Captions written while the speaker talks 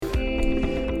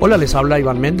Hola, les habla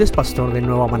Iván Méndez, pastor de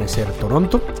Nuevo Amanecer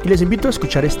Toronto, y les invito a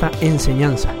escuchar esta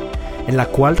enseñanza en la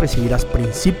cual recibirás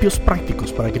principios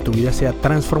prácticos para que tu vida sea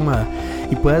transformada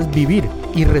y puedas vivir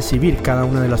y recibir cada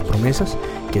una de las promesas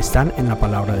que están en la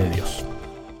palabra de Dios.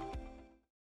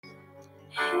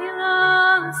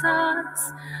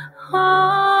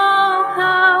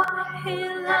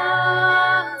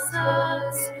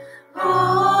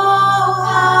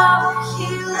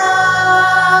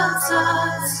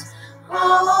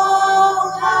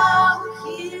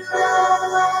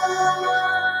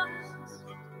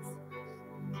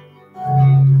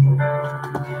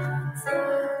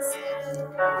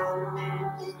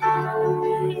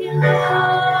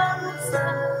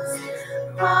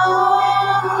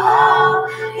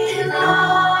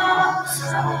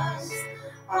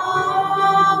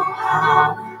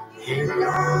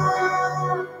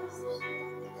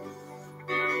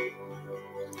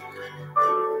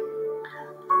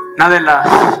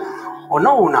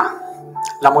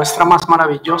 La muestra más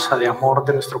maravillosa de amor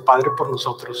de nuestro Padre por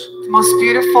nosotros The most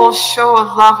beautiful show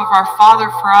of love of our Father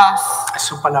for us, es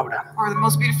su palabra. or the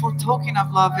most beautiful token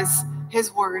of love, is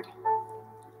His Word.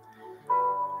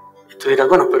 Y tú dirás,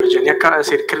 bueno, pero Jenny acaba de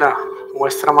decir que la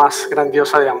muestra más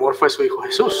grandiosa de amor fue su Hijo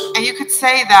Jesús. And you could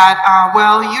say that,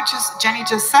 Jenny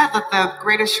just said that the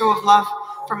greatest show of love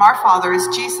from our Father is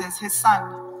Jesus, His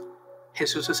Son.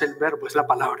 Jesús es el verbo, es la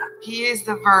palabra. He is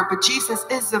the verb, but Jesus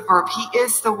is the verb. He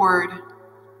is the Word.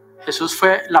 Jesús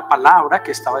fue la palabra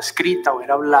que estaba escrita o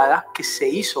era hablada que se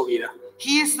hizo vida.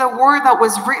 He is the Word that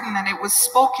was written and it was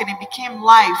spoken. It became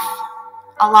life,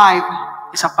 alive.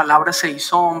 Esa palabra se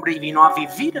hizo hombre y vino a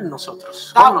vivir en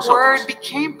nosotros, That con nosotros, Word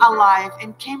became alive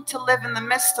and came to live in the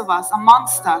midst of us,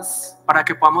 amongst us, para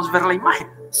que podamos ver la imagen.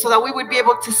 so that we would be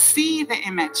able to see the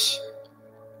image.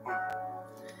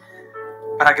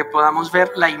 Para que podamos ver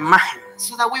la imagen.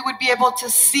 So that we would be able to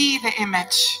see the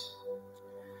image.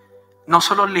 No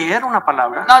solo leer una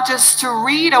palabra, Not just to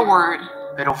read a word,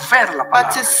 pero ver la but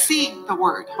palabra. to see the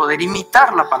word. Poder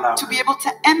imitar la palabra. To be able to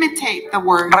imitate the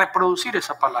word Reproducir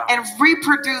esa palabra. and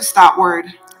reproduce that word.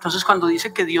 Entonces, cuando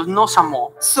dice que Dios nos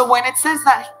amó So when it says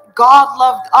that God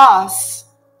loved us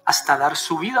hasta dar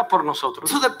su vida por nosotros,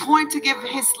 to the point to give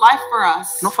His life for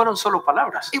us, no fueron solo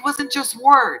palabras. it wasn't just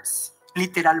words.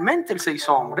 Literalmente Él se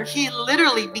hizo hombre He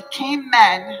literally became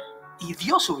man y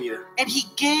dio su vida. and He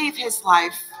gave His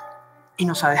life Y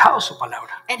nos ha dejado su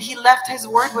palabra. and He left His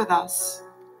word with us.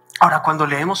 Ahora, cuando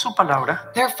leemos su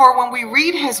palabra Therefore, when we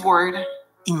read His word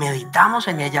y meditamos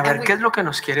en ella, a ver qué es lo que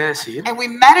nos quiere decir, and we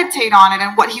meditate on it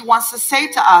and what He wants to say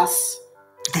to us,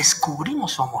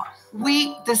 descubrimos su amor.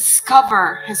 we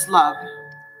discover His love.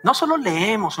 No solo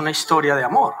leemos una historia de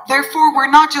amor, Therefore, we're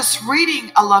not just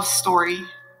reading a love story,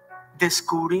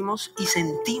 descubrimos y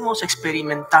sentimos,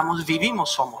 experimentamos, vivimos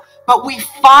su amor. but we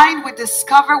find, we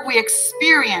discover, we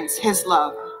experience His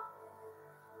love.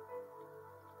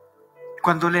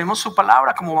 Cuando leemos su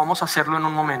palabra, como vamos a hacerlo en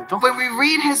un momento, When we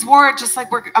read His word, just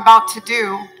like we're about to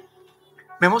do,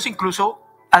 vemos incluso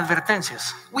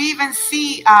advertencias. we even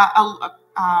see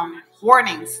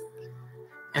warnings.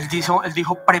 Él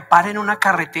dijo, preparen una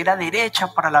carretera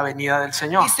derecha para la venida del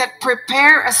Señor. He said,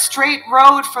 prepare a straight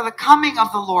road for the coming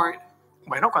of the Lord.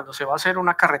 Bueno, cuando se va a hacer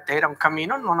una carretera, un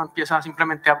camino, no empieza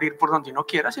simplemente a abrir por donde uno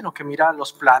quiera, sino que mira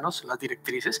los planos, las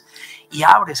directrices y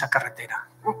abre esa carretera.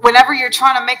 Whenever you're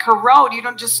trying to make a road, you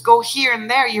don't just go here and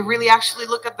there. You really actually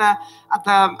look at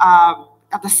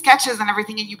the sketches and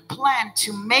everything, and you plan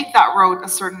to make that road a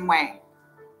certain way.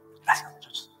 Gracias,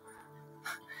 muchachos.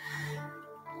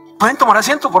 ¿Pueden tomar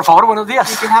asiento, por favor? Buenos You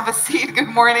días. can have a seat. Good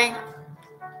morning.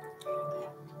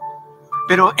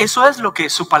 Pero eso es lo que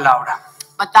es su palabra.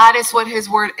 But that is what His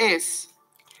word is.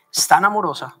 Es tan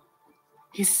amorosa.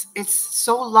 It's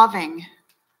so loving.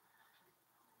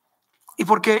 ¿Y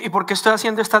por qué estoy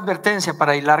haciendo esta advertencia?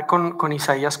 Para hilar con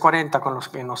Isaías 40, con los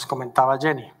que nos comentaba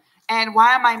Jenny. And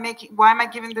why am I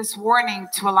giving this warning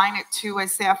to align it to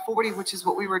Isaiah 40, which is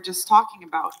what we were just talking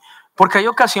about? Porque hay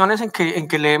ocasiones en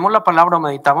que leemos la palabra o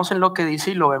meditamos en lo que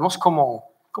dice y lo vemos como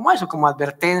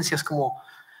advertencias,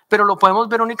 pero lo podemos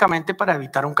ver únicamente para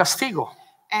evitar un castigo.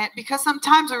 And because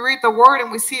sometimes we read the word and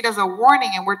we see it as a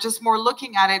warning, and we're just more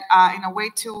looking at it in a way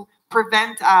to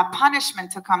prevent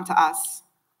punishment to come to us.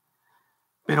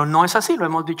 Pero no es así, lo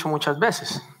hemos dicho muchas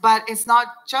veces. But it's not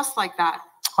just like that.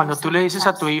 Cuando tú le dices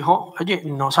a tu hijo, oye,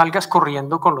 no salgas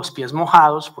corriendo con los pies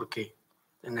mojados porque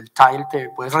en el tile te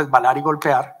puedes resbalar y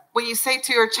golpear. When you say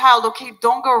to your child, okay,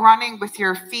 don't go running with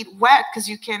your feet wet because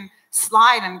you can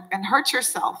slide and hurt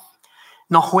yourself.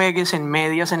 No juegues en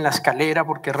medias en la escalera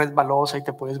porque es resbalosa y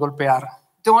te puedes golpear.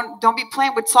 Don't be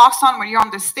playing with socks on when you're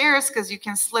on the stairs because you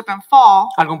can slip and fall.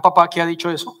 ¿Algún papá aquí ha dicho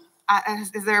eso?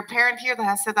 Is there a parent here that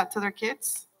has said that to their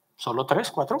kids? Solo 3,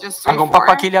 4. Just 3, ¿Algún 4?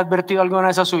 papá aquí le ha advertido alguna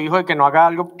vez a su hijo de que no haga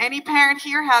algo? Any parent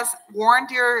here has warned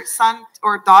your son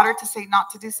or daughter to say not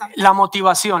to do something? La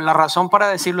motivación, la razón para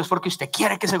decirlo es porque usted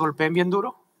quiere que se golpeen bien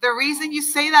duro. The reason you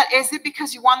say that, is it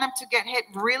because you want them to get hit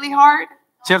really hard?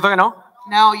 ¿Cierto que no?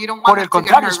 No, you don't want Por them el to get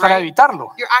contrario, es hurt, para right?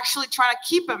 evitarlo. You're actually trying to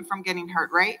keep them from getting hurt,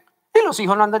 right? Y los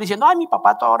hijos no andan diciendo, ay, mi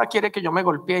papá ahora quiere que yo me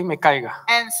golpee y me caiga.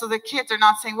 And so the kids are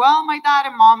not saying, well, my dad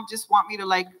and mom just want me to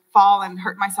like fall and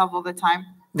hurt myself all the time.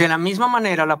 De la misma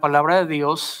manera, la palabra de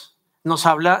Dios nos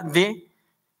habla de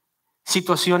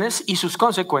situaciones y sus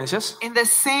consecuencias, In the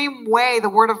same way, the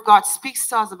Word of God speaks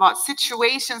to us about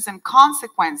situations and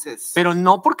consequences, pero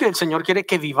no porque el Señor quiere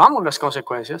que vivamos las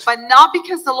consecuencias, but not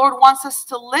because the Lord wants us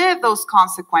to live those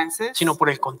consequences, sino por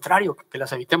el contrario, que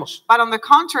las evitemos. but on the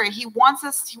contrary, He wants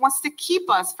to keep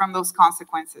us from those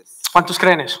consequences. ¿Cuántos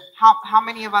creen eso? How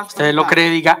many of us Usted believe lo that? cree,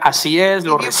 diga, así es,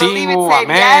 lo If you believe it, recibo, say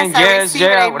amén, yes, I yes, receive it,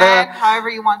 yeah, amen, whatever. however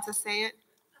you want to say it.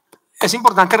 Es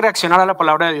importante reaccionar a la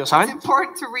palabra de Dios, It's ¿saben?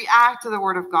 important to react to the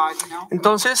Word of God, you know.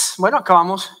 Entonces, bueno,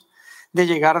 acabamos de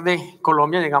llegar de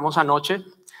Colombia, llegamos anoche,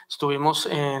 estuvimos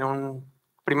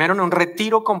primero en un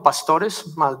retiro con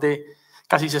pastores, más de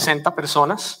casi 60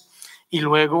 personas, y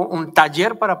luego un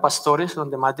taller para pastores,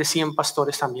 donde más de 100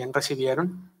 pastores también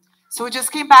recibieron. So we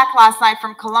just came back last night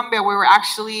from Colombia. We were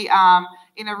actually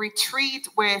in a retreat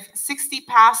with 60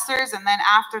 pastors, and then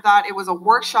after that, it was a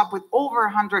workshop with over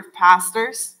 100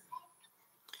 pastors.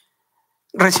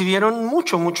 Recibieron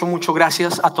mucho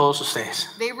gracias a todos ustedes.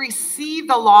 They received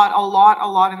a lot,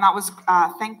 and that was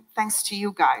thanks to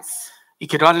you guys. Y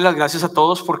quiero darles las gracias a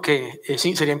todos porque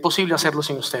sí, sería imposible hacerlo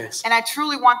sin ustedes. And I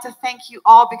truly want to thank you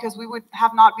all because we would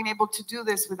have not been able to do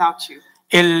this without you.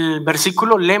 El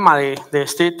versículo lema de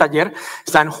este taller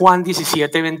está en Juan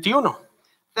 17:21.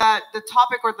 The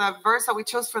topic or the verse that we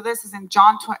chose for this is in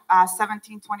John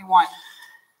 17:21.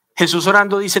 Jesús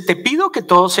orando dice, te pido que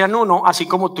todos sean uno, así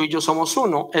como tú y yo somos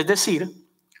uno, es decir,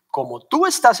 como tú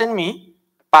estás en mí,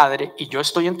 Padre, y yo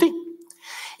estoy en ti,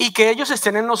 y que ellos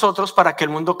estén en nosotros para que el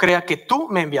mundo crea que tú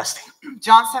me enviaste.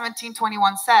 John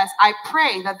 17:21 says, I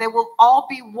pray that they will all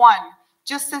be one,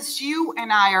 just as you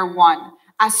and I are one,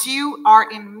 as you are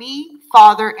in me,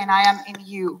 Father, and I am in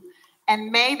you. And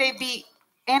may they be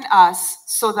in us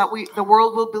so that the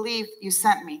world will believe you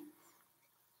sent me.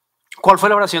 ¿Cuál fue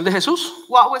la oración de Jesús?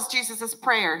 What was Jesus'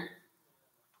 prayer?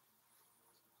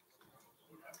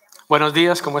 Buenos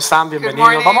días, ¿cómo están? Good Bienvenidos.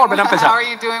 morning. Vamos a volver a How empezar. are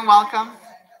you doing? Welcome.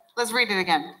 Let's read it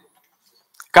again.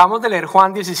 Acabamos de leer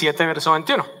Juan 17, verso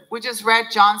 21. We just read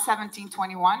John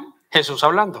 17:21. Jesús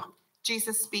hablando.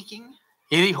 Jesus speaking.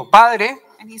 Y dijo, Padre,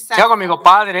 And he ¿qué said, hago conmigo?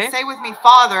 Padre, say with me,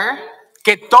 Father,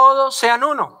 que todos sean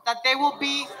uno, that they will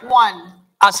be one,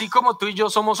 así como tú y yo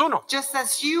somos uno. just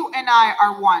as you and I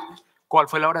are one. ¿Cuál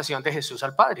fue la oración de Jesús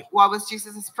al Padre? What was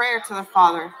Jesus' prayer to the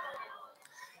Father?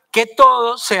 Que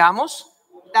todos seamos.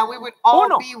 That we would all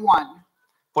Uno. be one.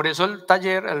 Por eso el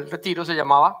taller, el retiro se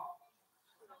llamaba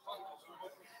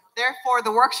Therefore,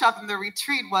 the workshop and the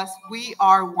retreat was We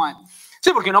Are One.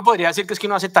 Sí, porque uno podría decir que es que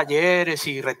uno hace talleres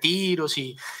y retiros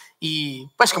y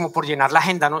pues como por llenar la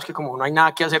agenda, ¿no? Es que como no hay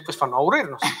nada que hacer, pues para no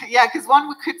aburrirnos. Yeah, because one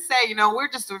could say, you know, we're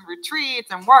just doing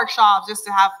retreats and workshops just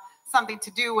to have something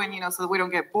to do and, you know, so that we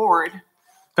don't get bored.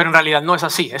 Pero en realidad no es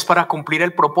así, es para cumplir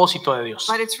el propósito de Dios.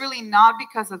 But it's really not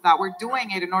because of that. We're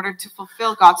doing it in order to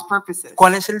fulfill God's purposes.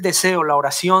 ¿Cuál es el deseo, la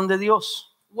oración de Dios?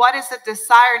 What is the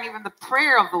desire and even the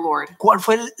prayer of the Lord? ¿Cuál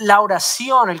fue la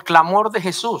oración, el clamor de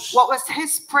Jesús? What was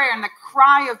his prayer and the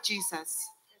cry of Jesus?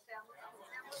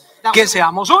 Que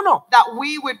seamos uno, That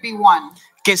we would be one.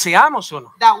 que seamos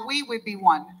uno. That we would be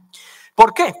one.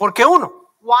 ¿Por qué? ¿Por qué uno?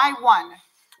 Why one?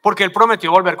 Porque Él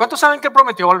prometió volver. ¿Cuántos saben que Él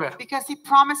prometió volver? Because he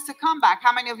promised to come back.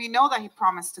 How many of you know that he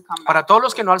promised to come back? Para todos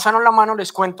los que no alzaron la mano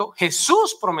les cuento,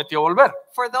 Jesús prometió volver.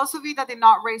 For those of you that did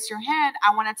not raise your hand,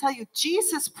 I want to tell you,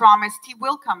 Jesus promised he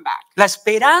will come back. La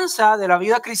esperanza de la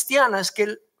vida cristiana es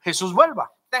que Jesús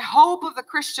vuelva. The hope of the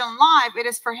Christian life, it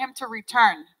is for him to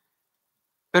return.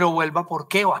 Pero vuelva ¿por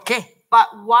qué o a qué? But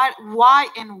why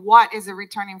and what is it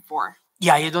returning for? Y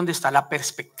ahí es donde está la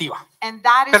perspectiva. And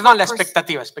that is Perdón, la what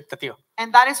expectativa.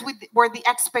 and that is where the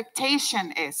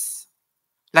expectation is.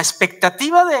 La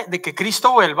expectativa de que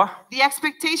Cristo vuelva, The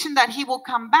expectation that he will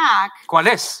come back. ¿cuál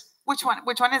es? Which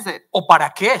one is it? ¿O para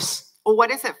qué es? Or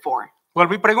what is it for?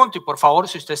 Vuelvo y pregunto, y por favor,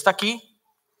 si usted está aquí,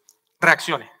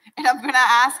 reaccione. And I'm going to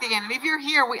ask again. And if you're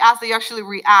here, we ask that you actually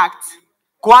react.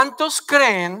 ¿Cuántos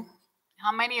creen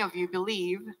How many of you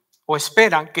believe o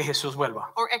esperan que Jesús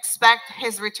vuelva? or expect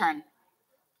his return?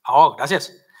 Oh,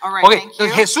 gracias. All right, Ok, thank you.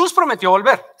 entonces Jesús prometió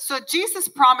volver. So Jesus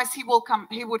promised he would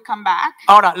come back.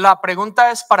 Ahora, la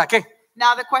pregunta es ¿para qué?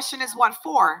 Now the question is what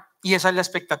for? Y esa es la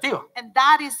expectativa. And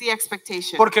that is the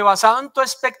expectation. Porque basado en tu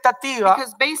expectativa,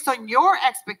 Because based on your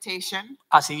expectation,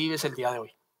 así vives el día de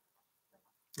hoy.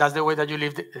 That's the way that you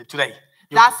live today.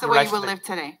 that's the Your way life you will today. live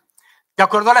today. De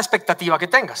acuerdo a la expectativa que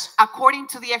tengas. According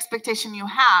to the expectation you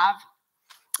have,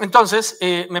 Entonces,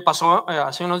 me pasó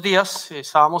hace unos días,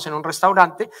 estábamos en un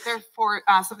restaurante therefore,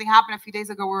 something happened a few days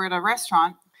ago. We were at a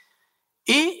restaurant,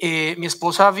 y mi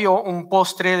esposa vio un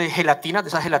postre de gelatina, de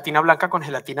esa gelatina blanca con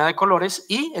gelatina de colores,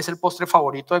 y es el postre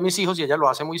favorito de mis hijos y ella lo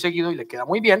hace muy seguido y le queda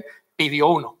muy bien, pidió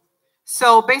uno.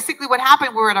 So basically what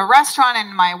happened, we were at a restaurant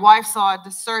and my wife saw a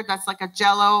dessert that's like a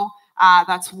jello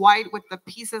that's white with the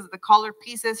pieces, the colored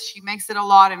pieces. She makes it a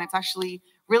lot and it's actually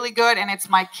really good and it's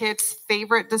my kid's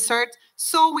favorite dessert.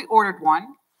 So we ordered one.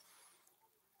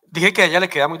 Dije que a ella le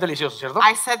queda muy delicioso, ¿cierto?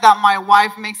 I said that my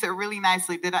wife makes it really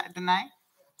nicely, didn't I?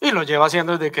 Y lo lleva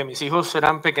haciendo desde que mis hijos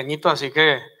eran pequeñitos, así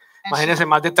que imagínense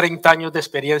más de 30 años de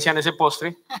experiencia en ese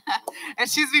postre. And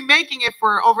she's been making it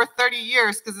for over 30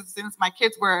 years because since my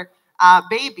kids were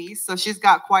babies, so she's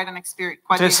got quite an experience.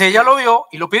 Entonces ella lo vio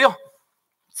y lo pidió.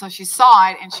 So she saw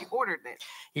it and she ordered it.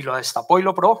 Y lo destapó y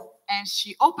lo probó. And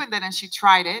she opened it and she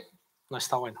tried it. No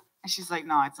está bueno. And she's like,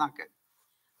 no, it's not good.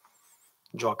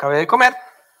 Yo acabé de comer.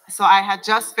 So I had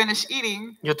just finished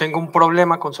eating. Yo tengo un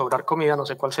problema con sobrar comida, no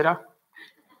sé cuál será.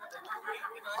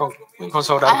 Con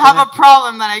sobrar I have comida. a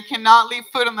problem that I cannot leave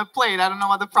food on the plate. I don't know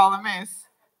what the problem is.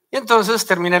 Y entonces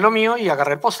terminé lo mío y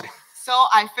agarré el postre. So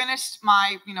I finished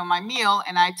my meal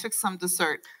and I took some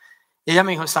dessert. Y ella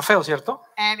me dijo, está feo, ¿cierto?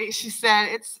 And she said,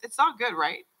 it's not good,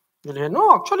 right? Yo le dije,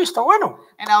 no, actually está bueno.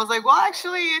 And I was like, well,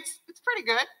 actually, it's pretty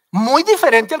good. Muy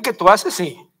diferente al que tú haces,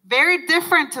 sí. Very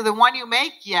different to the one you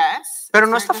make, yes. Pero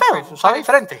It's no very está feo, different. sabe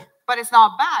diferente. But it's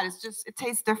not bad. It's just, it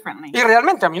tastes differently. Y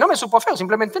realmente a mí no me supo feo,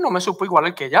 simplemente no me supo igual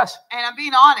al que ella hace. And I'm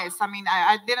being honest. I mean,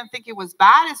 I didn't think it was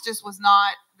bad. It just was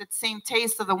not the same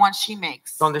taste of the one she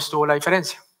makes. ¿Dónde estuvo la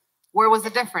diferencia? Where was the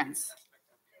difference?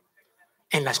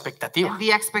 En la expectativa. In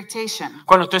the expectation.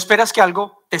 Cuando tú esperas que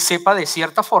algo te sepa de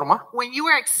cierta forma When you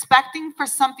are expecting for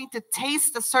something to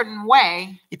taste a certain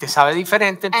way, y te sabe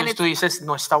diferente, entonces it's- tú dices,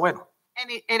 no está bueno. and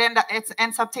it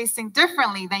ends up tasting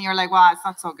differently, then you're like, well, it's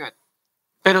not so good.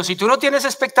 Pero si tú no tienes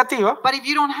expectativa, But if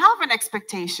you don't have an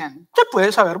expectation, te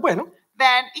puede saber bueno,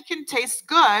 then it can taste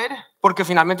good porque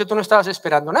finalmente tú no estabas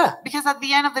esperando nada. because at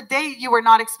the end of the day, you were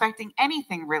not expecting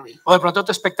anything really. O de pronto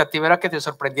tu expectativa era que te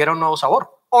sorprendiera un nuevo sabor.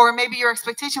 Or maybe your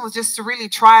expectation was just to really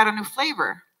try out a new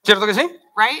flavor, ¿Cierto que sí?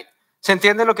 right? ¿Se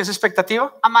entiende lo que es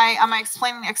expectativa? Am I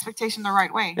explaining expectation the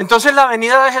right way? Entonces la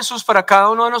venida de Jesús para cada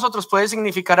uno de nosotros puede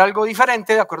significar algo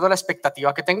diferente de acuerdo a la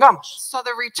expectativa que tengamos. So the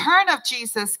return of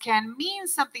Jesus can mean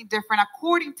something different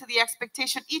according to the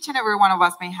expectation each and every one of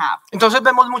us may have. Entonces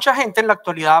vemos mucha gente en la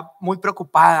actualidad muy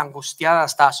preocupada, angustiada,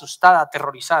 hasta asustada,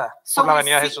 aterrorizada So por la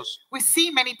venida de Jesús. we see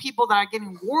many people that are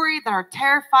getting worried, that are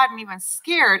terrified and even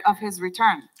scared of his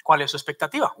return. ¿Cuál es su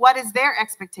expectativa? What is their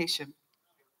expectation?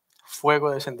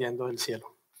 Fuego descendiendo del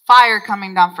cielo. Fire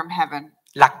coming down from heaven,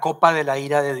 La copa de la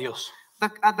ira de Dios.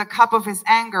 the cup of his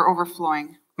anger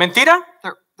overflowing, ¿Mentira?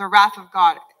 the wrath of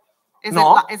God.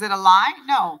 No. Is it a lie?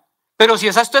 No. Pero si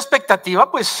esa es tu expectativa,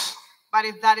 pues But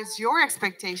if that is your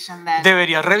expectation, then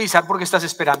deberías revisar por qué estás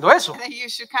esperando eso. you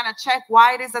should kind of check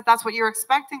why it is that that's what you're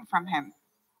expecting from him.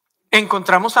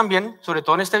 Encontramos también, sobre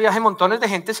todo en este viaje, montones de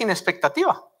gente sin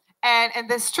expectativa. And in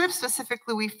this trip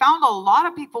specifically, we found a lot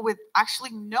of people with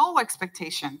actually no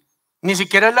expectation. Ni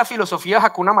siquiera es la filosofía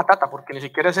Hakuna Matata, porque ni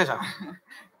siquiera es esa.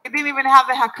 It didn't even have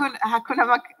the Hakuna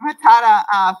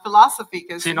Matata philosophy.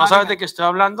 Because Si no sabes de qué estoy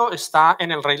hablando, está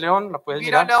en El Rey León, la puedes if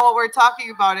you don't mirar. know what we're talking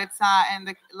about, it's in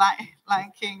the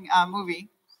Lion King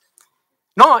movie.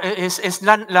 No, es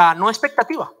la no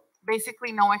expectativa.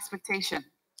 Basically, no expectation.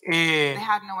 They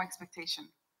had no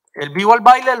expectation. El vivo al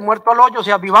baile, el muerto al hoyo, o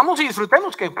sea, vivamos y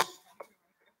disfrutemos, que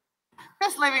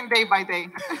Just living day by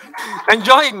day,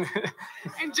 enjoying.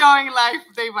 enjoying life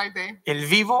day by day. El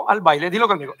vivo al baile, dilo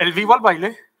conmigo, el vivo al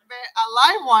baile, The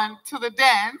alive one to the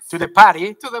dance, to the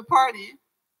party, to the party,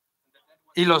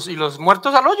 y los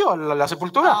muertos al hoyo, a la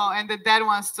sepultura. oh, and the dead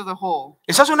ones to the hole.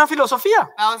 Esa es una filosofía.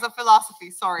 That was a philosophy.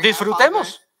 Sorry. I Disfrutemos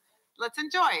apologize. Let's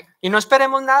enjoy. y no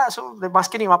esperemos nada, eso de más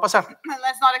que ni va a pasar.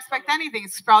 Let's not expect anything.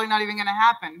 It's probably not even going to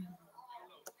happen.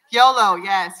 YOLO,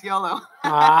 yes, YOLO.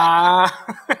 Ah,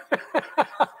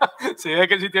 sí, ve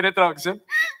que sí tiene traducción.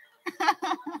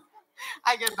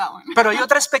 I get that one. Pero hay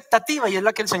otra expectativa y es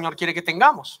la que el Señor quiere que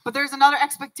tengamos. But there's another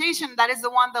expectation that is the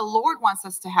one the Lord wants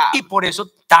us to have. Y por eso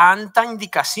tanta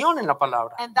indicación en la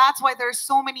palabra. And that's why there's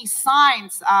so many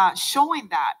signs showing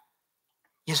that.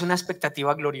 Y es una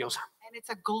expectativa gloriosa. And And it's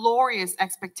a glorious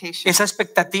expectation. Esa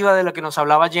expectativa de la que nos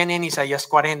hablaba Jenny en Isaías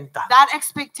 40. That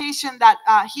expectation that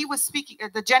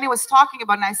that Jenny was talking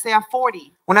about in Isaiah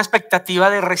 40. Una expectativa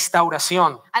de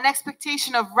restauración, An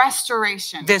expectation of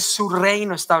restoration. de su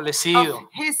reino establecido, Of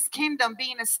his kingdom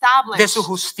being established. de su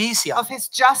justicia, Of his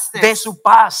justice. de su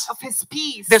paz, Of his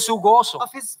peace. de su gozo.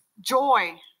 Of his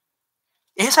joy.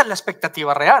 Esa es la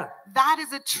expectativa real. That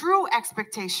is a true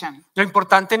expectation. Lo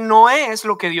importante no es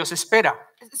lo que Dios espera,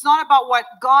 It's not about what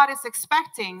God is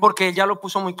expecting, porque Él ya lo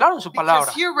puso muy claro en su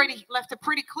palabra. because He already left it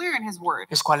pretty clear in His word.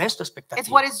 Es cuál es tu It's expectativa.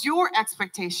 what is your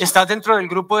expectation. ¿Estás dentro del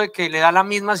grupo de que le da la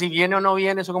misma si viene o no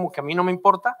viene? Eso como que a mí no me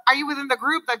importa. Are you within the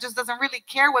group that just doesn't really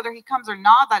care whether he comes or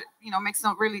not? That makes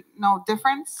no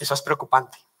difference. Eso es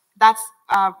preocupante. That's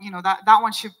that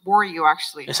one should worry you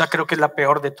actually. Esa creo que es la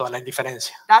peor de toda la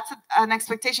indiferencia. That's an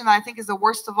expectation that I think is the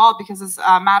worst of all because it's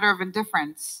a matter of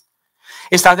indifference.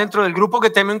 ¿Estás dentro del grupo que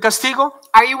teme un castigo?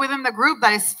 Are you within the group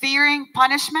that is fearing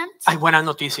punishment? Hay buenas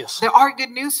noticias. There are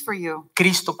good news for you.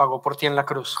 Cristo pagó por ti en la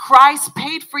cruz. Christ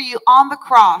paid for you on the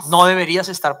cross. No deberías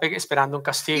estar esperando un You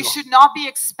castigo. should not be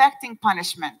expecting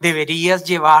punishment. Deberías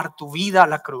llevar tu vida a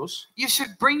la cruz, You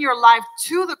should bring your life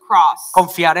to the cross.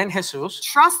 confiar en Jesús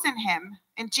Trust in Him,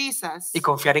 in Jesus, y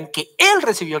confiar en que Él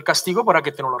recibió el castigo para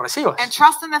que tú no lo recibas. and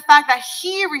trust in the fact that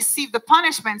He received the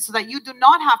punishment so that you do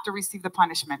not have to receive the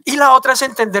punishment. Y la otra es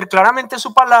entender claramente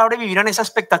su palabra y vivir en esa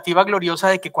expectativa gloriosa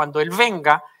de que cuando Él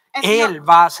venga, Él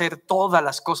va a hacer todas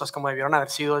las cosas como debieron haber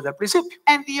sido desde el principio.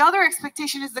 And the other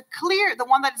expectation is the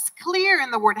one that is clear in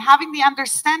the word, having the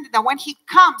understanding that when He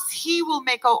comes, He will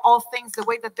make all things the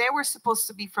way that they were supposed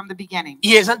to be from the beginning.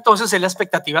 Y esa entonces es la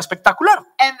expectativa espectacular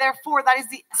And therefore, that is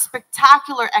the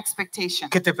spectacular expectation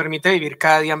que te permite vivir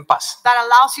cada día en paz. that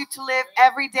allows you to live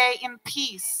every day in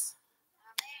peace.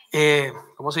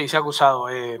 ¿Cómo se dice aguzado?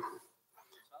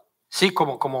 Sí,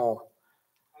 como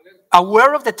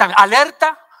aware of the time,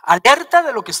 alerta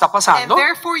de lo que está And pasando,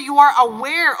 therefore, you are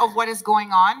aware of what is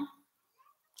going on.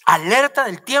 alerta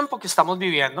del tiempo que estamos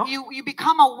viviendo, You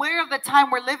become aware of the time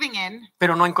we're living in,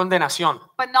 pero no en condenación,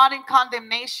 but not in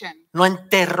condemnation, no en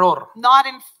terror. not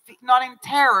in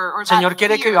terror or El Señor that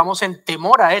quiere que fear. vivamos en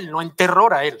temor a Él, no en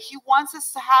terror a Él. He wants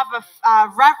us to have a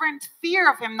reverent fear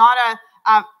of Him, not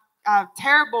a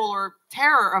terrible or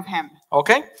terror of Him. ¿Ok?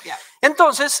 Yeah.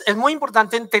 Entonces es muy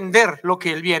importante entender lo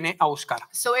que Él viene a buscar.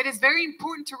 So it is very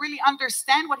important to really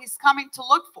understand what He's coming to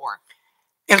look for.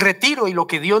 El retiro y lo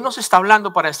que Dios nos está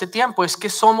hablando para este tiempo es que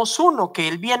somos uno, que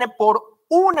Él viene por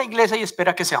una iglesia y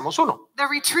espera que seamos uno. The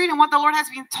retreat and what the Lord has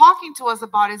been talking to us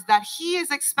about is that He is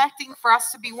expecting for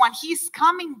us to be one. He's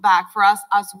coming back for us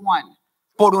as one,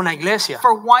 Por una iglesia,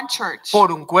 for one church,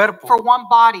 por un cuerpo, for one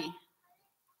body,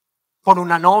 por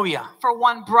una novia, for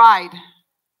one bride,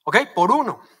 ¿ok? Por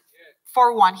uno.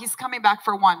 for one. He's coming back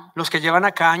for one. Los que llevan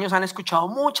acá años han escuchado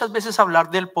muchas veces hablar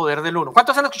del poder del uno.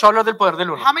 ¿Cuántos han escuchado hablar del poder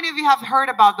del uno? How many of you have heard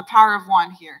about the power of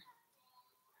one here?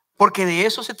 Porque de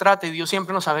eso se trata y Dios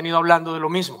siempre nos ha venido hablando de lo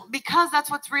mismo. Because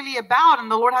that's what's really about, and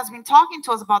the Lord has been talking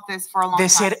to us about this for a long De time.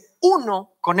 ser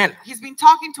uno con Él. He's been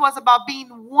talking to us about being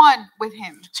one with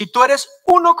Him. Si tú eres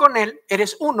uno con Él,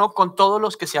 eres uno con todos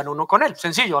los que sean uno con Él.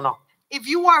 ¿Sencillo o no? If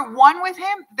you are one with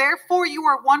Him, therefore you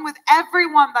are one with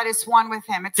everyone that is one with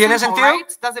Him. It's ¿Tiene simple, sentido?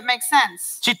 right? Does it make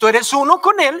sense? Si tú eres uno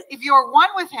con Él If you are one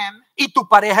with Him y tu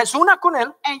pareja es una con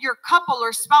Él, and your couple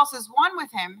or spouse is one with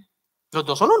Him, los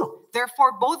dos son uno.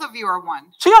 therefore both of you are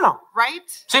one, ¿Sí o no? right?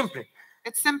 Simple.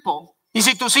 It's simple. Y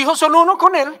si tus hijos son uno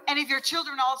con Él, And if your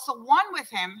children are also one with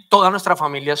Him, toda nuestra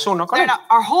familia es uno con then Él.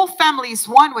 our whole family is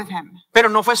one with Him. Pero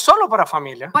no fue solo para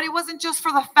familia, But it wasn't just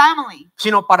for the family,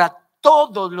 sino para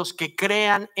todos los que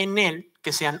crean en Él,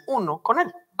 que sean uno con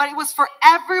Él. but it was for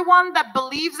everyone that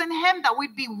believes in Him that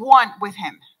we'd be one with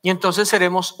Him. Y entonces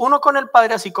seremos uno con el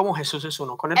Padre, así como Jesús es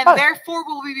uno con el And Padre. therefore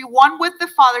will we be one with the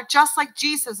Father, just like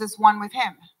Jesus is one with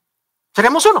Him.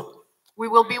 Seremos uno. We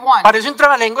will be one. Parece un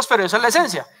trabalenguas, pero esa es la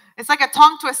esencia. It's like a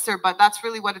tongue twister, but that's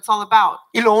really what it's all about.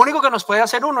 Y lo único que nos puede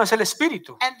hacer uno es el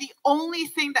Espíritu. And the only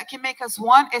thing that can make us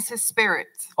one is His Spirit.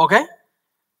 ¿Ok?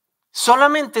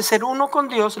 Solamente ser uno con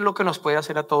Dios es lo que nos puede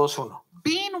hacer a todos uno.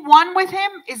 Being one with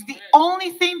Him is the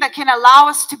only thing that can allow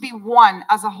us to be one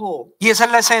as a whole. Y esa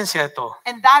es la esencia de todo.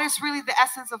 And that is really the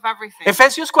essence of everything.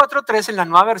 Efesios 4:3 en la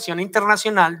nueva versión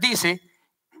internacional dice,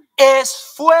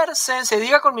 esfuércense,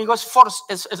 diga conmigo,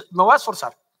 me voy a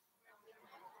esforzar.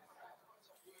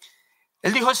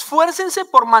 Él dijo, esfuércense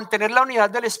por mantener la unidad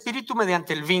del Espíritu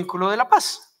mediante el vínculo de la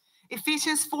paz.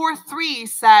 Ephesians 4:3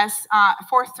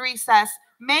 says,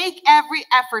 make every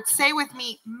effort. Say with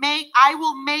me, I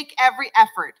will make every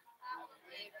effort.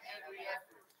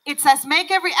 It says,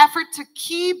 make every effort to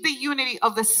keep the unity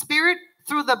of the Spirit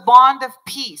through the bond of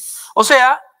peace. O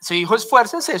sea, si dijo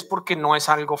esfuércense es porque no es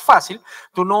algo fácil.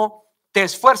 Tú no te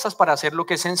esfuerzas para hacer lo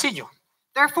que es sencillo.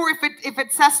 Therefore, if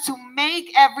it says to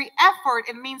make every effort,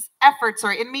 it means effort.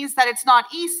 Sorry, it means that it's not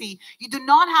easy. You do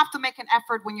not have to make an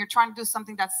effort when you're trying to do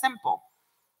something that's simple.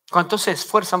 ¿Cuántos se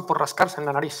esfuerzan por rascarse en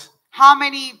la nariz? How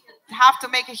many have to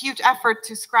make a huge effort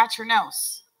to scratch your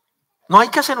nose? No hay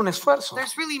que hacer un esfuerzo.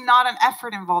 There's really not an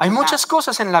effort involved Hay in muchas that.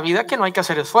 cosas en la vida que no hay que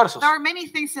hacer esfuerzos. There are many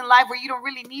things in life where you don't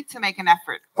really need to make an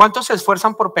effort. ¿Cuántos se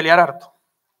esfuerzan por pelear harto?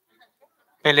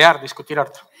 Pelear, discutir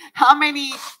harto. How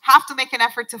many have to make an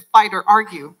effort to fight or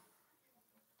argue?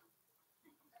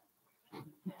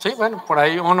 Sí, bueno, por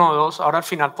ahí uno o dos. Ahora al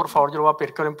final, por favor, yo le voy a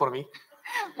pedir que oren por mí.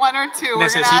 One or two. We're going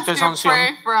to Necesito ask esa you to unción.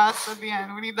 pray for us at the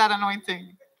end. We need that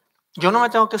anointing. Yo no me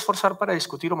tengo que esforzar para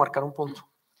discutir o marcar un punto.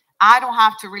 I don't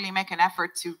have to really make an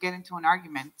effort to get into an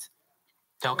argument.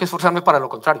 Tengo que esforzarme para lo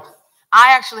contrario.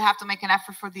 I actually have to make an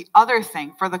effort for the other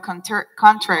thing, for the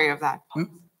contrary of that,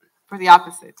 for the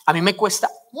opposite. A mí me cuesta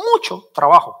mucho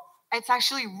trabajo It's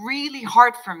actually really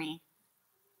hard for me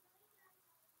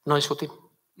no discutir.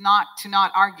 not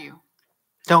argue.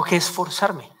 Tengo que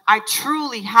esforzarme. I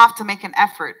truly have to make an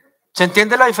effort. ¿Se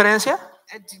entiende la diferencia?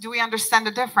 Do we understand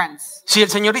the difference? Si el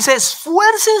Señor dice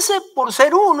esfuércese por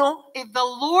ser uno, If the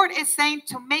Lord is saying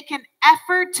to make an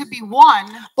effort to be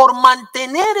one por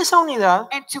mantener esa unidad,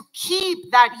 and to keep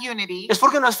that unity, es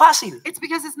porque no es fácil, it's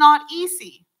because it's not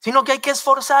easy, sino que hay que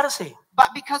esforzarse. but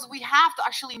because we have to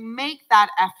actually make that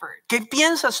effort. ¿Qué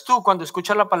piensas tú cuando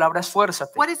escuchas la palabra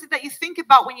esfuérzate? What is it that you think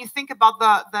about when you think about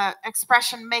the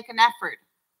expression make an effort?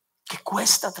 Que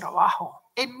cuesta trabajo.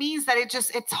 It means that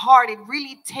it's hard. It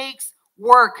really takes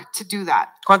work to do that.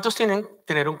 ¿Cuántos tienen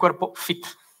tener un cuerpo fit?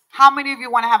 How many of you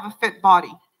want to have a fit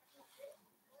body?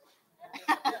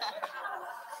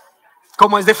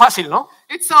 Como es de fácil, ¿no?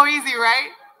 It's so easy,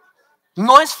 right?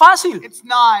 No es fácil. It's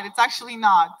not. It's actually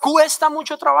not. Cuesta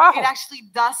mucho trabajo. It actually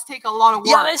does take a lot of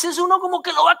Y a work. veces uno como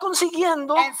que lo va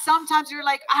consiguiendo And sometimes you're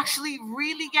like actually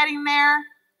really getting there,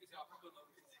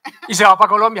 y se va para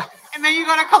Colombia. and then you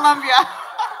go to Colombia.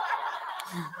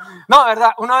 No,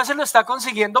 verdad, uno a veces lo está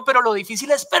consiguiendo, pero lo difícil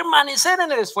es permanecer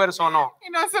en el esfuerzo, ¿o no? You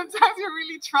know, sometimes you're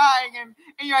really trying and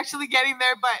you're actually getting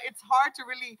there, but it's hard to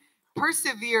really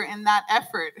persevere in that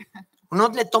effort. Uno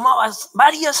le toma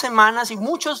varias semanas y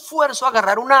mucho esfuerzo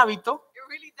agarrar un hábito It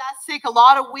really does take a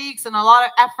lot of weeks and a lot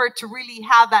of effort to really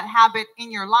have that habit in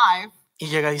your life. y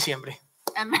llega diciembre.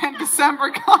 And then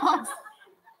December comes.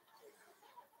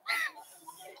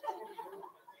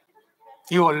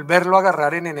 Y volverlo a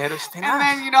agarrar en enero es And tenaz.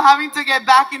 then, you know, having to get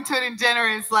back into it in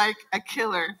January is like a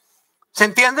killer. ¿Se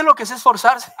entiende lo que es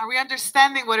esforzarse? Are we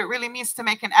understanding what it really means to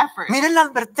make an effort? Miren la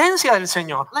advertencia del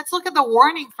Señor. Let's look at the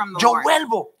warning from the Yo Lord.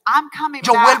 vuelvo, I'm coming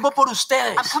yo back. vuelvo por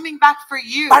ustedes I'm coming back for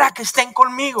you para que estén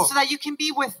conmigo, so that you can be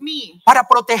with me, para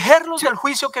protegerlos del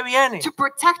juicio que viene, to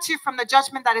protect you from the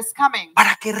judgment that is coming,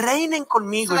 para que reinen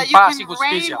conmigo so that en you paz y can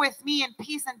reign justicia, with me in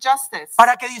peace and justice,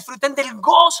 para que disfruten del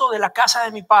gozo de la casa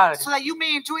de mi Padre. so that you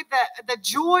may enjoy the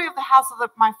joy of the house of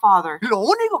my Father. Lo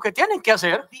único que tienen que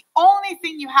hacer The only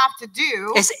thing you have to do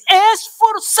es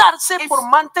esforzarse por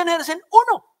mantenerse en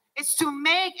uno. is to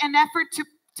make an effort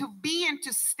to be and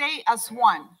to stay as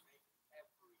one.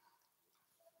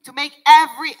 To make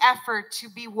every effort to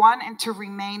be one and to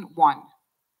remain one.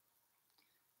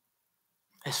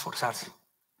 Esforzarse.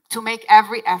 To make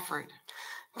every effort.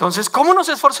 Entonces, ¿cómo nos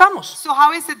esforzamos? So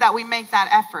how is it that we make that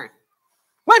effort?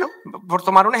 Bueno, por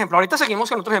tomar un ejemplo, ahorita seguimos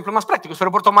con otros ejemplos más prácticos,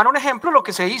 pero por tomar un ejemplo, lo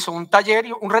que se hizo, un taller,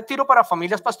 y un retiro para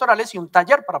familias pastorales y un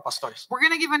taller para pastores. We're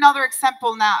going to give another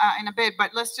example now in a bit,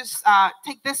 but let's just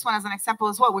take this one as an example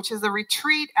as well, which is the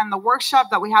retreat and the workshop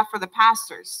that we have for the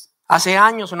pastors. Hace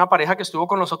años una pareja que estuvo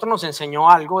con nosotros nos enseñó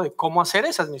algo de cómo hacer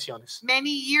esas misiones. Many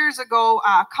years ago,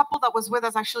 a couple that was with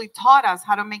us actually taught us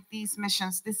how to make these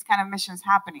missions, this kind of missions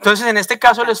happening. Entonces, en este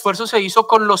caso, el esfuerzo se hizo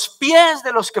con los pies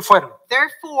de los que fueron.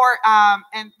 Therefore,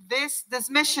 and this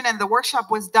mission and the workshop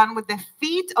was done with the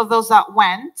feet of those that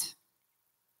went,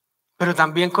 Pero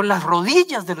también con las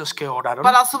rodillas de los que oraron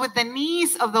but also with the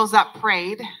knees of those that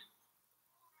prayed,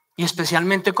 y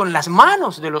especialmente con las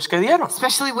manos de los que dieron.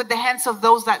 especially with the hands of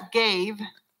those that gave,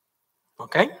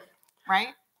 ¿Ok?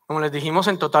 right? Como les dijimos,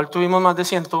 en total tuvimos más de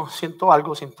 100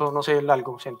 algo, 100, no sé,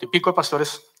 algo, 100 y pico de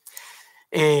pastores.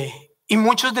 Y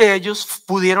muchos de ellos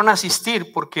pudieron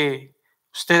asistir porque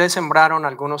ustedes sembraron,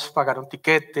 algunos pagaron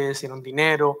tiquetes, dieron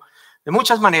dinero. De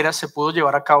muchas maneras se pudo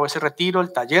llevar a cabo ese retiro,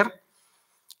 el taller,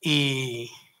 y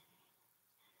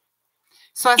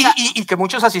que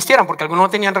muchos asistieran porque algunos no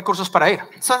tenían recursos para ir.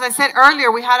 So as I said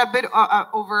earlier, we had a bit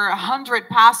over 100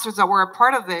 pastors that were a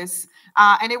part of this,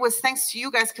 And it was thanks to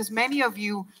you guys because many of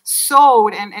you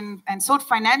sowed and sowed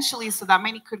financially so that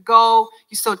many could go.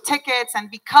 You sowed tickets, and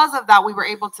because of that, we were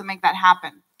able to make that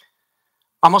happen.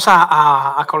 Vamos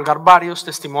a colgar varios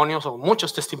testimonios o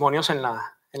muchos testimonios en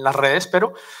las redes,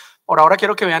 pero por ahora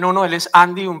quiero que vean uno. Él es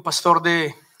Andy, un pastor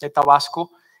de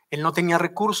Tabasco. Él no tenía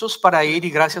recursos para ir y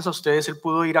gracias a ustedes él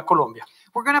pudo ir a Colombia.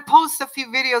 We're going to post a few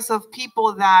videos of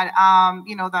people that,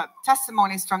 the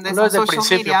testimonies from this Uno on desde el social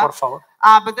principio, media. por favor.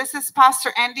 But this is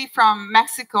Pastor Andy from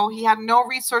Mexico. He had no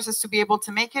resources to be able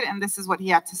to make it, and this is what he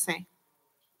had to say.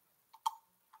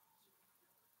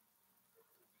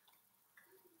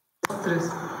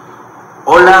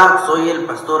 Hola, soy el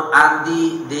pastor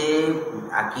Andy de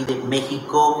aquí de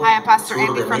México, Hi, I'm Pastor sur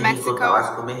Andy de from México, Mexico.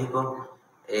 Tabasco, México.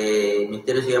 Mi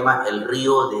ministerio se llama El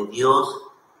Río de Dios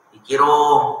y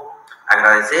quiero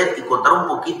agradecer y contar un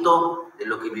poquito de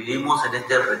lo que vivimos en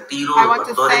este retiro I de want to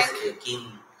pastores thank-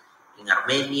 aquí en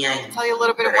Armenia, en Tell you a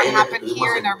little bit of what Pereira, que happened tuvimos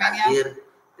here in el Armenia. taller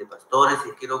de pastores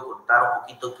y quiero contar un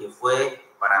poquito que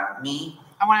fue para mí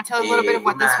I want to tell you a little bit of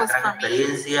what this una was gran for me.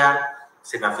 experiencia.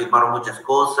 Se me afirmaron muchas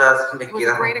cosas, me It was a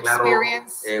quedaron great claro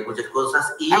experience. muchas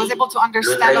cosas y I was able to lo he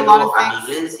understand a lot of traído a mi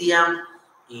things. iglesia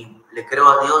y le creo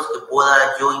a Dios que pueda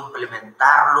yo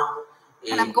implementarlo.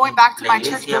 And I'm going back to La my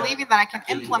church iglesia, believing that I can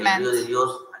aquí el implement Río de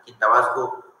Dios aquí en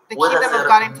Tabasco the pueda kingdom of ser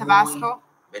God in muy Tabasco.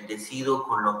 bendecido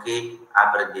con lo que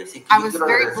aprendí. Así que I yo was quiero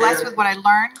very blessed agradecer with what I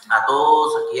learned. a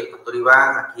todos, aquí el pastor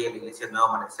Iván, aquí en la iglesia Nuevo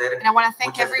Amanecer. And I want to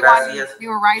thank Muchas everyone, gracias.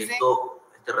 New Horizon.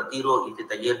 Este retiro y este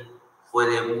taller fue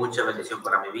de mucha bendición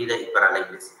para mi vida y para la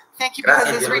iglesia. Thank you Gracias,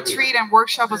 because this Dios los bendiga. retreat and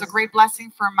workshop was a great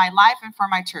blessing for my life and for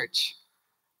my church.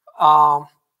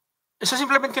 Eso es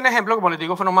simplemente un ejemplo, como les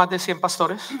digo, fueron más de 100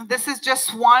 pastores. This is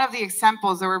just one of the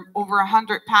examples. There were over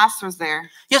 100 pastors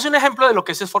there. Y es un ejemplo de lo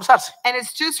que es esforzarse. And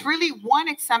it's just really one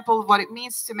example of what it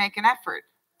means to make an effort.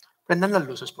 Prendan las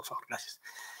luces, por favor, gracias.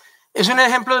 Es un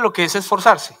ejemplo de lo que es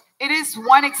esforzarse. It is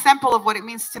one example of what it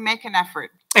means to make an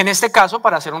effort. En este caso,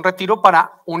 para hacer un retiro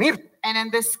para unir. And in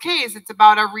this case, it's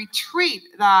about a retreat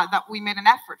that we made an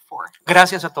effort for.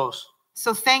 Gracias a todos.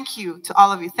 So thank you to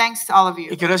all of you. Thanks to all of Y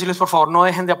you. quiero decirles, por favor, no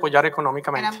dejen de apoyar And I'm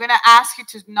económicamente. going to ask you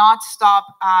to not stop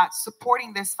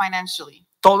supporting this financially.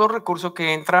 Todo recurso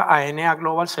que entra a NA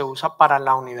Global se usa para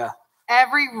la unidad.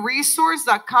 Every resource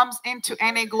that comes into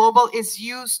NA Global is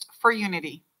used for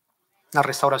unity, La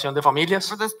restauración de familias,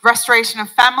 for the restoration of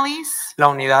families, la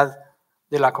unidad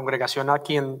de la congregación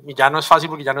aquí y ya no es fácil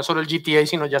porque ya no es solo el GTA,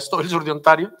 sino ya es todo el sur de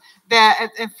Ontario.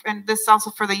 and this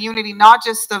also for the unity, not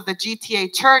just of the GTA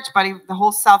church, but the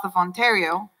whole south of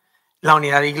Ontario, La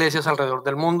unidad de iglesias alrededor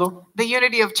del mundo, the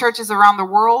unity of churches around the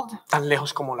world, tan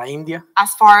lejos como la India,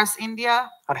 as far as India,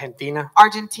 Argentina,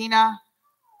 Argentina,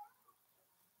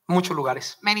 muchos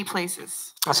lugares. many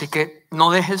places. Así que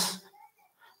no dejes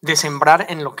de sembrar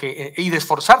en lo que y de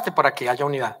esforzarte para que haya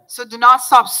unidad. So do not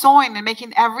stop sowing and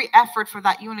making every effort for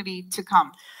that unity to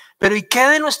come. Pero ¿y qué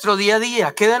de nuestro día a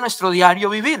día? ¿Qué de nuestro diario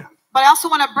vivir? But I also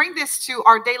want to bring this to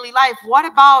our daily life. What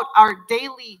about our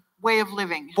daily way of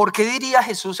living? ¿Por qué diría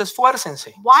Jesús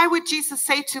esfuércense? Why would Jesus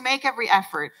say to make every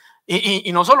effort?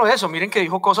 Y no solo eso, miren que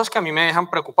dijo cosas que a mí me dejan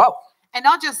preocupado. And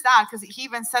not just that, because he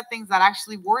even said things that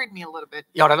actually worried me a little bit.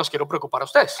 Y ahora los quiero preocupar a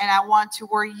ustedes. And I want to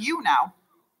worry you now.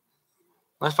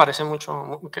 ¿No les parece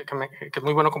mucho que es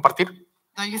muy bueno compartir?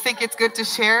 Don't you think it's good to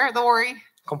share the worry?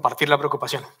 Compartir la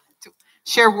preocupación. To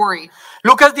share worry.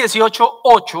 Lucas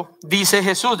 18:8 dice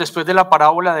Jesús, después de la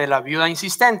parábola de la viuda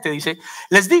insistente, dice,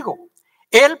 les digo,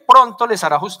 Él pronto les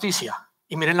hará justicia.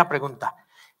 Y miren la pregunta,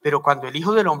 pero cuando el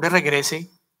Hijo del Hombre regrese,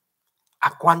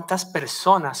 ¿a cuántas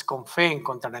personas con fe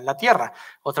encontrará en la tierra?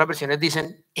 Otras versiones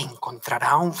dicen,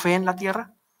 ¿encontrará aún fe en la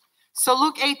tierra? So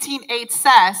Luke 18:8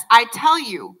 says, I tell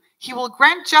you, he will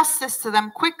grant justice to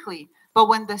them quickly. But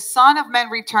when the Son of Man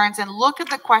returns, and look at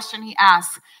the question he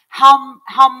asks,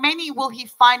 how many will he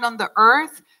find on the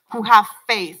earth who have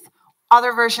faith?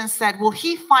 Other versions said, will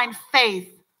he find faith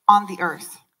on the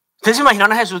earth? Ustedes se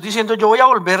imaginan a Jesús diciendo, yo voy a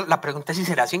volver. La pregunta es si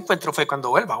será si encuentro fe cuando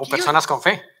vuelva o Can you- personas con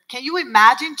fe. Can you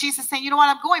imagine Jesus saying, you know what,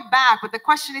 I'm going back, but the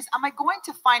question is, am I going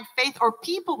to find faith or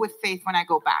people with faith when I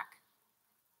go back?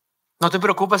 ¿No te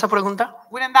preocupa esa pregunta?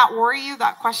 Wouldn't that worry you,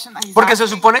 that question that he's Porque se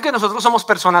asking? supone que nosotros somos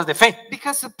personas de fe.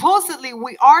 Because supposedly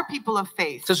we are people of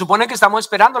faith. Se supone que estamos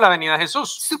esperando la venida de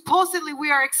Jesús. Supposedly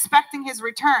we are expecting his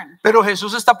return. Pero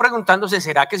Jesús está preguntándose,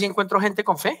 ¿será que si encuentro gente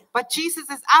con fe? But Jesus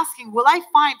is asking, will I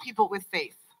find people with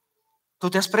faith? ¿Tú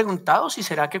te has preguntado si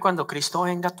será que cuando Cristo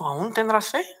venga tú aún tendrás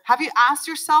fe? Have you asked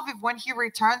yourself if when he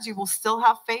returns you will still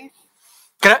have faith?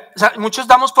 O sea, muchos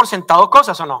damos por sentado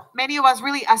cosas, ¿o no? Many of us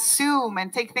really assume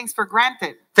and take things for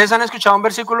granted. Ustedes han escuchado un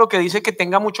versículo que dice que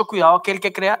tenga mucho cuidado aquel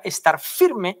que crea estar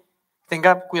firme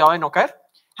tenga cuidado de no caer.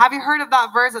 Have you heard of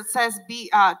that verse that says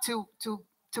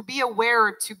to be aware,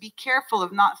 or to be careful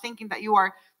of not thinking that you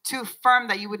are too firm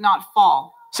that you would not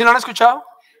fall? ¿Sí lo han escuchado?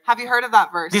 Have you heard of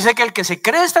that verse? Dice que el que se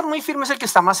cree estar muy firme es el que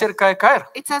está más cerca de caer.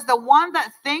 It says the one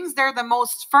that thinks they're the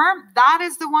most firm, that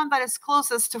is the one that is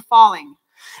closest to falling.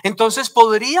 Entonces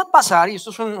podría pasar, y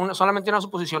esto es solamente una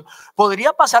suposición,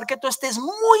 podría pasar que tú estés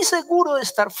muy seguro de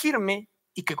estar firme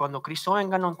y que cuando Cristo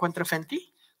venga no encuentre fe en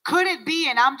ti. Could it be,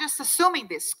 and I'm just assuming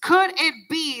this, could it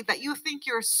be that you think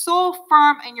you're so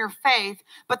firm in your faith,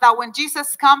 but that when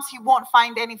Jesus comes, he won't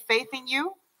find any faith in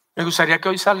you? Me gustaría que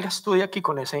hoy salgas tú de aquí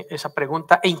con esa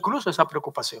pregunta e incluso esa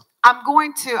preocupación.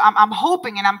 I'm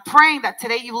hoping and I'm praying that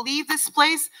today you leave this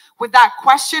place with that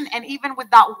question and even with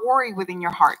that worry within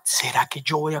your heart. ¿Será que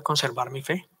yo voy a conservar mi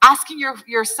fe? Asking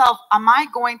yourself, am I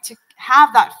going to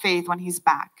have that faith when he's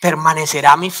back?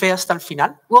 ¿Permanecerá mi fe hasta el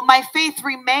final? Will my faith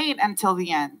remain until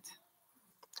the end?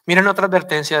 Miren otra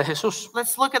advertencia de Jesús.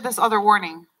 Let's look at this other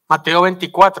warning. Mateo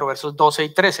 24, versos 12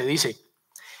 y 13 dice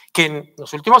que en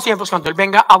los últimos tiempos, cuando Él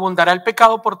venga, abundará el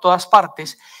pecado por todas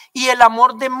partes y el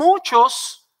amor de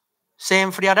muchos se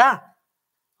enfriará.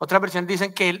 Otras versiones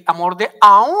dicen que el amor de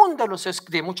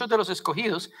muchos de los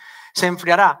escogidos se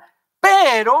enfriará,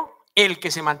 pero el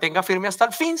que se mantenga firme hasta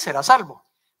el fin será salvo.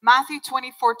 Matthew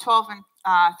 24:12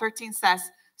 and 13 says,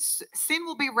 sin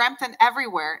will be rampant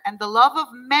everywhere, and the love of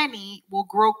many will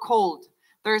grow cold.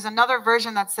 There is another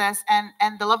version that says,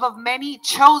 and the love of many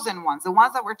chosen ones, the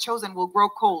ones that were chosen, will grow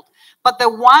cold. But the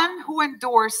one who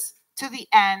endures to the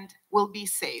end will be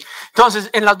saved.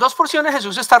 Entonces, en las dos porciones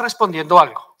Jesús está respondiendo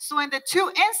algo. So in the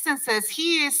two instances,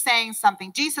 he is saying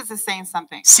something. Jesus is saying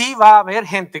something. Sí va a haber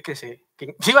gente que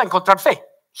sí va a encontrar fe.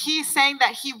 He's saying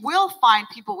that he will find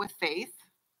people with faith.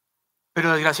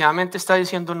 Pero desgraciadamente está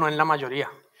diciendo no en la mayoría.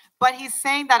 But he's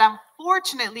saying that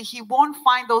unfortunately he won't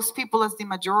find those people as the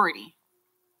majority.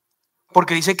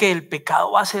 Porque dice que el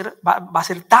pecado va a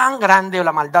ser tan grande, o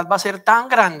la maldad va a ser tan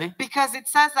grande, Because it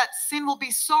says that sin will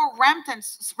be so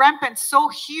rampant, so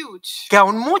huge, que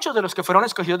aún muchos de los que fueron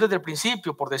escogidos desde el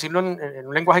principio, por decirlo en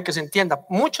un lenguaje que se entienda,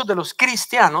 muchos de los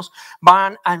cristianos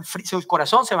su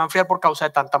corazón se va a enfriar por causa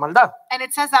de tanta maldad. and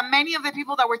it says that many of the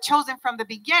people that were chosen from the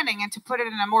beginning, and to put it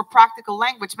in a more practical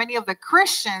language, many of the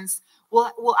Christians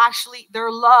will actually,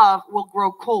 their love will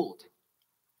grow cold.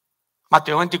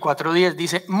 Mateo 24:10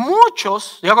 dice,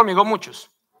 diga conmigo muchos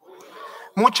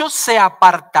se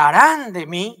apartarán de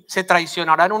mí, se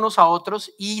traicionarán unos a otros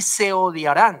y se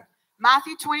odiarán.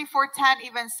 Matthew 24:10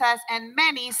 even says, and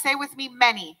many, say with me,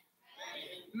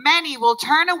 many will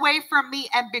turn away from me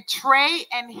and betray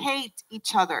and hate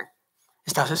each other.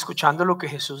 ¿Estás escuchando lo que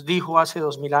Jesús dijo hace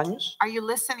 2000 años? Are you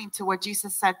listening to what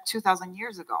Jesus said 2,000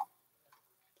 years ago?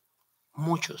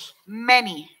 Muchos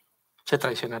Many se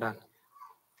traicionarán.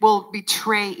 will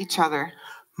betray each other.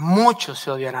 Muchos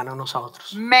se odiarán unos a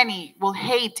otros. Many will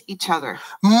hate each other.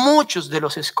 Muchos de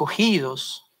los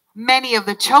escogidos, Many of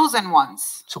the chosen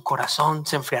ones, su corazón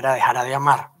se enfriará, dejará de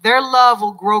amar. their love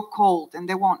will grow cold and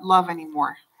they won't love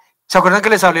anymore. ¿Se acuerdan que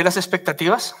les hablé de las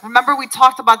expectativas? Remember we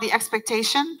talked about the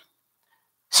expectation?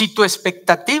 Si tu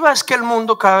expectativa es que el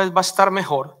mundo cada vez va a estar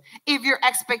mejor, If your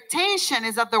expectation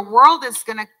is that the world is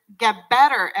going to get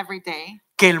better every day,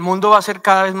 que el mundo va a ser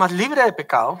cada vez más libre de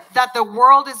pecado, that the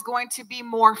world is going to be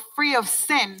more free of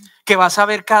sin que vas a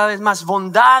ver cada vez más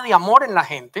bondad y amor en la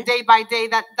gente, day by day,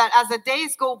 that as the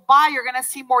days go by, you're going to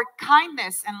see more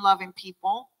kindness and love in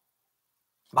people,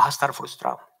 vas a estar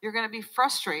frustrado. you're going to be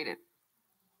frustrated.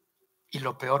 Y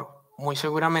lo peor, muy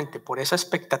seguramente por esa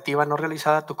expectativa no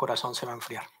realizada, tu corazón se va a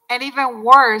enfriar. And even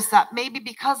worse, that maybe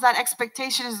because that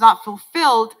expectation is not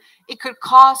fulfilled, it could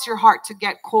cause your heart to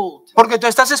get cold. Porque tú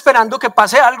estás esperando que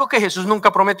pase algo que Jesús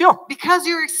nunca prometió. Because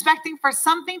you're expecting for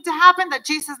something to happen that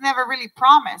Jesus never really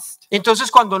promised.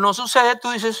 Entonces cuando no sucede,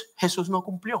 tú dices, Jesús no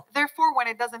cumplió. Therefore, when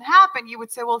it doesn't happen, you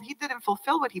would say, well, he didn't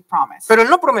fulfill what he promised. Pero Él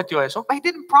no prometió eso. But he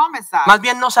didn't promise that. Más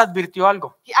bien nos advirtió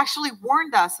algo. He actually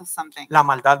warned us of something. La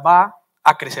maldad va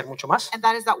a crecer mucho más. And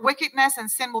that is that wickedness and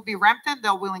sin will be rampant,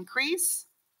 they will increase,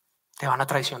 Te van a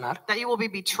traicionar, that you will be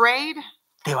betrayed,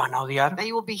 te van a odiar. that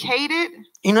you will be hated.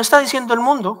 Y no está diciendo el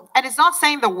mundo, And it's not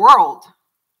saying the world.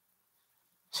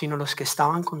 sino los que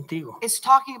estaban contigo, It's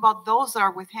talking about those that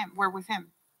are with him, were with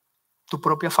him. tu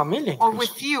propia familia Or incluso.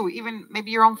 with you, even maybe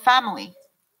your own family.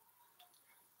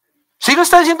 ¿Sí lo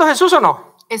está diciendo Jesús o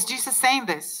no? Is Jesus saying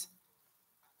this?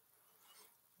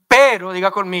 Pero, diga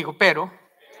conmigo, pero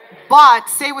But,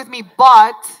 say with me,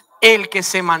 but el que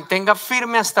se mantenga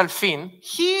firme hasta el fin.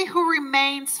 he who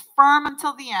remains firm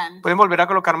until the end. ¿Pueden volver a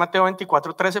colocar Mateo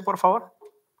 24:13, por favor?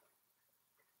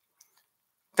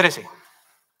 13.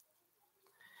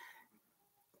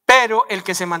 pero el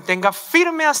que se mantenga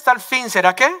firme hasta el fin,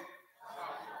 ¿será qué?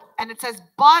 And it says,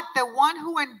 but the one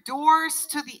who endures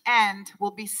to the end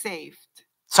will be saved.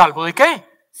 ¿Salvo de qué?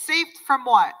 Saved from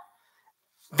what?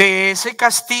 De ese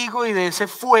castigo y de ese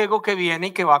fuego que viene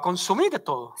y que va a consumir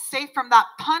todo. Saved from that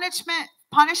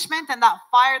punishment and that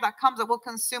fire that comes that will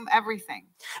consume everything.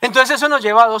 Entonces eso nos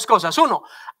lleva a dos cosas. Uno,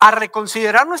 a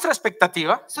reconsiderar nuestra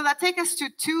expectativa So that takes us to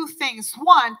two things.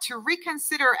 One, to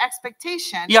reconsider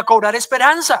expectation y a cobrar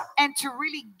esperanza. and to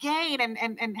really gain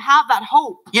and have that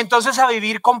hope. Y entonces a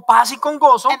vivir con paz y con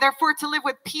gozo, And therefore to live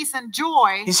with peace and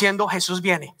joy, diciendo Jesús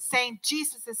viene. saying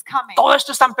Jesus is coming. Todo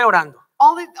esto está empeorando,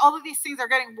 All of these things are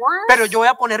getting worse, pero yo voy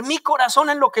a poner mi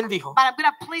corazón en lo que Él dijo. but I'm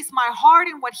going to place my heart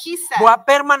in what he said. Voy a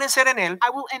permanecer en Él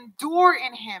I will endure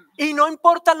in him. y no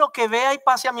importa lo que vea y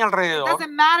pase a mi It alrededor.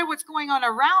 doesn't matter what's going on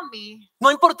around me.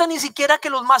 No importa ni siquiera que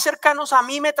los más cercanos a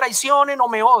mí me traicionen o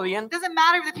me odien. It doesn't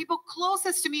matter if the people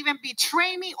closest to me even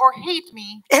betray me or hate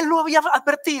me. Él lo había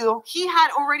advertido. He had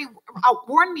already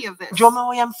warned me of this. Yo me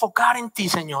voy a enfocar en ti,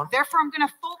 Señor, Therefore, I'm going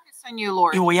to focus on you,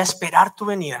 Lord. y voy a esperar tu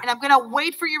venida. And I'm going to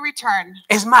wait for your return.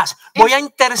 Es más, voy a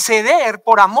interceder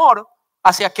por amor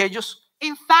hacia aquellos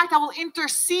In fact, I will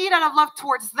intercede out of love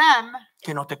towards them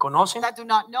que no te conocen, that do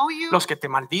not know you, los que te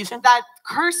maldicen, that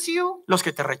curse you, los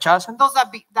que te rechazan, those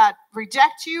that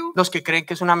reject you, los que creen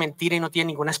que es una mentira y no tienen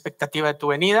ninguna expectativa de tu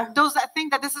venida, those that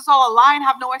think that this is all a lie and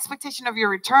have no expectation of your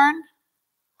return,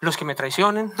 los que me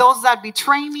traicionen, those that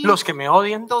betray me, los que me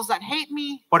odien. those that hate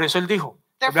me. Por eso Él dijo,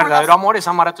 el Therefore, verdadero amor es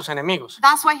amar a tus enemigos.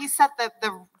 That's why he said that the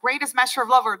greatest measure of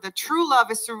love, or the true love,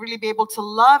 is to really be able to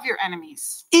love your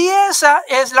enemies. Y esa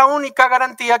es la única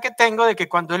garantía que tengo de que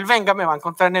cuando Él venga me va a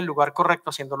encontrar en el lugar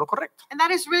correcto haciendo lo correcto. And that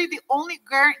is really the only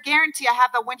guarantee I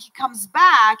have, that when he comes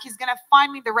back, he's going to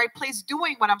find me in the right place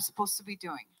doing what I'm supposed to be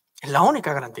doing. Es la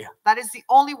única garantía. That is the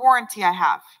only warranty I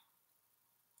have.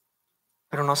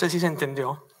 Pero no sé si se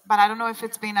entendió. But I don't know if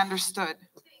it's being understood.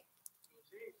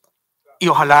 Y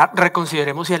ojalá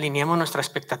reconsideremos y alineemos nuestra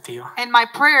expectativa. And my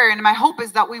prayer and my hope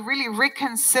is that we really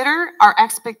reconsider our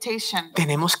expectation.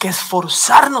 Tenemos que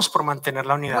esforzarnos por mantener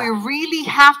la unidad We really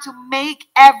have to make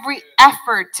every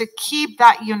effort to keep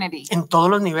that unity en todos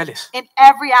los niveles. in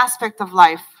every aspect of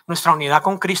life. Nuestra unidad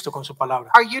con Cristo, con su palabra.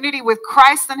 Our unity with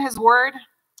Christ and his word,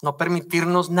 No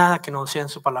permitirnos nada que no sea en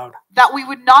su palabra. that we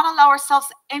would not allow ourselves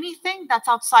anything that's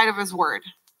outside of his word.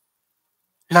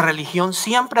 La religión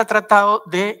siempre ha tratado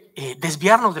de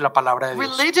desviarnos de la palabra de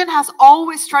Dios. Religion has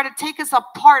always tried to take us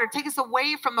apart or take us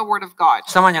away from the word of God.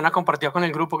 Esta mañana compartía con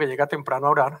el grupo que llega temprano a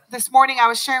orar. This morning I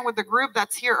was sharing with the group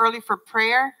that's here early for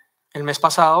prayer. El mes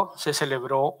pasado se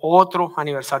celebró otro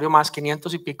aniversario más,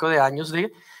 500 y pico de años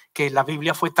de que la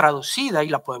Biblia fue traducida y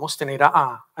la podemos tener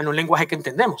en un lenguaje que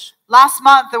entendemos. Last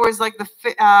month there was like the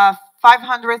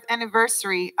 500th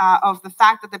anniversary of the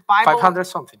fact that the Bible 500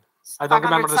 something. I don't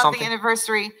remember the 500 something something.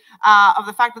 anniversary of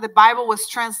the fact that the Bible was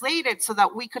translated so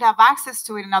that we could have access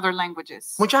to it in other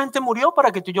languages. Mucha gente murió para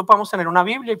que tú y yo podamos tener una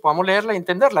Biblia y podamos leerla y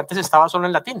entenderla. Antes estaba solo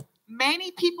en latín.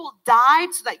 Many people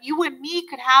died so that you and me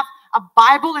could have a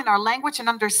Bible in our language and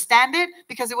understand it,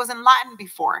 because it was in Latin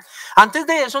before. Antes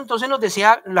de eso, entonces nos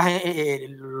decía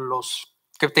los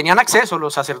que tenían acceso,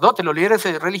 los sacerdotes, los líderes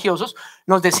religiosos,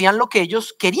 nos decían lo que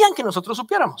ellos querían que nosotros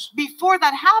supiéramos. Before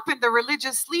that happened, the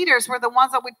religious leaders were the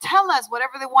ones that would tell us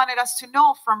whatever they wanted us to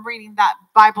know from reading that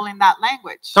Bible in that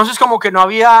language. Entonces como que no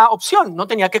había opción, no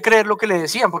tenía que creer lo que le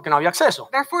decían porque no había acceso.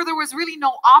 Therefore, there was really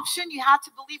no option. You had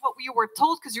to believe what you were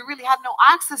told, because you really had no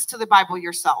access to the Bible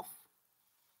yourself.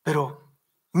 Pero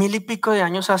 1000 y pico de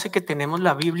años hace que tenemos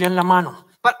la Biblia en la mano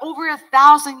But over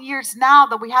 1,000 years now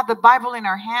that we have the Bible in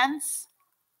our hands,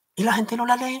 y la gente no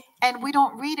la lee. and we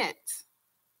don't read it.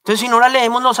 Entonces si no la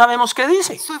leemos no sabemos qué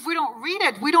dice. So if we don't read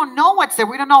it, we don't know what's there.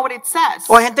 We don't know what it says.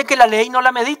 O hay gente que la lee y no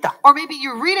la medita. Or maybe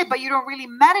you read it, but you don't really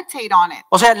meditate on it.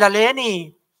 O sea, la leen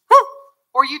y...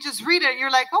 Or you just read it and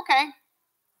you're like, okay.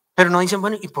 Pero no dicen,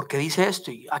 bueno, ¿y por qué dice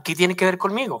esto? ¿Y aquí tiene que ver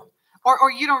conmigo?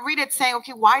 Or you don't read it saying,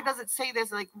 okay, why does it say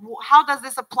this? Like, how does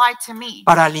this apply to me?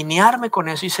 Para alinearme con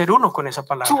eso y ser uno con esa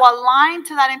palabra. To align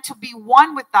to that and to be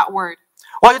one with that word.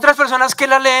 O hay otras personas que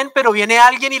la leen, pero viene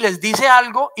alguien y les dice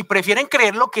algo y prefieren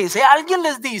creer lo que ese alguien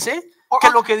les dice que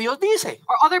lo que Dios dice.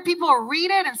 Or other people read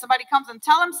it and somebody comes and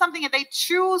tell them something, and they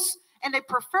choose and they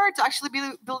prefer to actually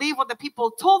believe what the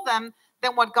people told them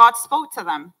than what God spoke to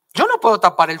them. Yo no puedo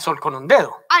tapar el sol con un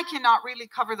dedo. I cannot really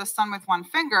cover the sun with one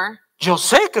finger. Yo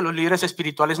sé que los líderes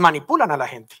espirituales manipulan a la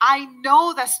gente. I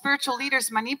know that spiritual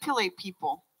leaders manipulate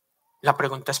people. La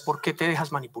pregunta es, ¿por qué te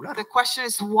dejas manipular? The question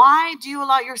is, why do you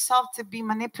allow yourself to be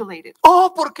manipulated?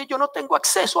 Oh, porque yo no tengo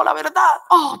acceso a la verdad.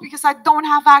 Oh, because I don't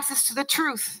have access to the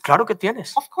truth. Claro que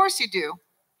tienes. Of course you do.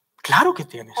 Claro que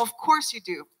tienes. Of course you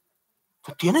do.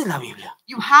 Tú tienes la Biblia.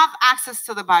 You have access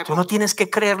to the Tú Bible. no tienes que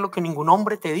creer lo que ningún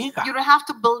hombre te diga. You don't have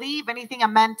to believe anything a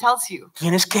man tells you.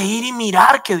 Tienes que ir y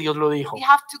mirar que Dios lo dijo. You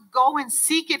have to go and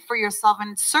seek it for yourself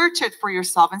and search it for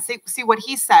yourself and see what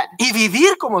he said. Y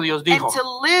vivir como Dios And dijo. to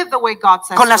live the way God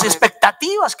says Con las to live.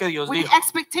 expectativas que Dios With dijo. the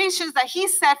expectations that he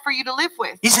said for you to live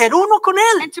with. Y ser uno con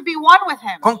Él. And to be one with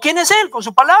him. ¿Con quién es Él? Con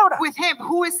su palabra. With him.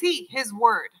 Who is he? His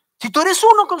word. Si tú eres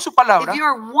uno con su palabra If you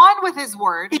are one with his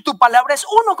word, y tu palabra es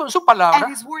uno con su palabra,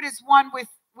 and his word is one with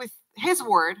his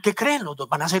word, ¿qué creen? Los dos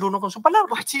van a ser uno con su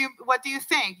palabra. what do you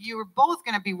think? You're both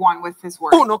going to be one with his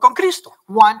word. Uno con Cristo.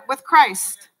 One with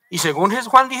Christ. Y según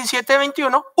Juan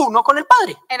 17:21, uno con el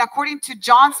Padre. And according to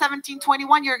John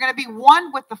 17:21, you're going to be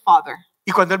one with the Father.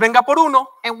 Y cuando Él venga por uno,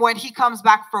 And when he comes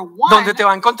back for one, ¿dónde te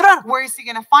va a encontrar? where is he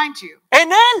going to find you?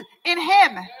 En Él. In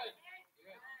him.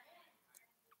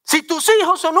 Si tus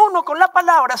hijos son uno con la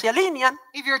palabra, se alinean,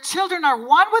 If your children are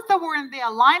one with the word and they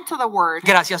align to the word,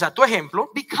 gracias a tu ejemplo,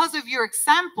 because of your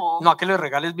example, no a que les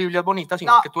regales Biblias bonitas,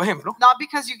 sino No. a que tu ejemplo, not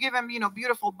because you give them,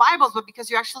 beautiful Bibles, but because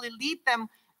you actually lead them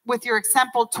with your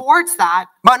example towards that,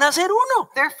 van a ser uno.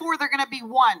 therefore they're going to be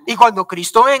one. Y cuando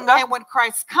Cristo venga, And when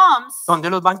Christ comes, ¿dónde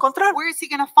los va a encontrar? where is he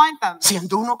going to find them?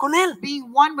 Siendo uno con Él.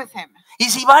 Being one with him. Y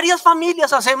si varias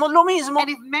familias hacemos lo mismo, And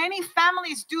if many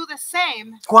families do the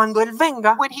same, cuando Él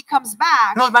venga, when he comes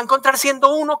back, nos va a encontrar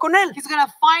siendo uno con Él. he's going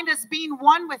to find us being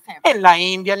one with him. En la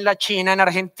India, en la China, en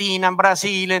Argentina, en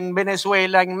Brasil, en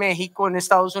Venezuela, en México, en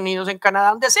Estados Unidos, en Canadá,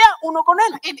 donde sea, uno con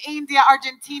Él. In India,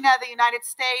 Argentina, the United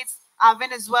States,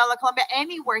 Venezuela, Colombia,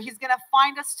 anywhere, he's going to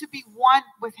find us to be one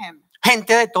with him.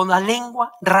 Gente de toda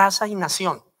lengua, raza y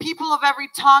nación, People of every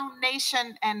tongue,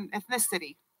 nation, and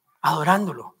ethnicity,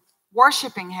 adorándolo.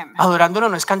 worshiping him. Adorándolo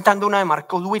no es cantando una de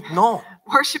Marcos Witt, no.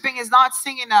 Worshiping is not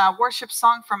singing a worship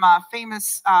song from a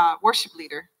famous worship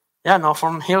leader, Ya, no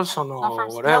from Hillsong not o from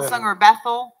whatever. Hillsong or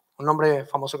Bethel. Un nombre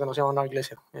famoso que no se llama una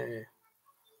iglesia.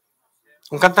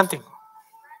 Un cantante.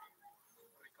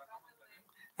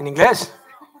 En inglés.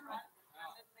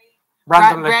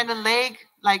 Brandon Lake. Brandon Lake.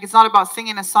 Like, it's not about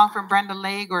singing a song from Brandon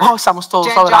Lake or Oh, estamos todos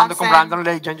Jen adorando con Johnson. Brandon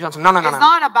Lake, Jen Johnson. No, no, no, It's no.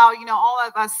 not about, all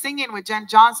of us singing with Jen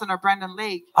Johnson or Brandon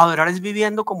Lake. Adorar es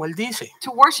viviendo como Él dice,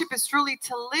 To worship is truly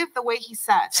to live the way he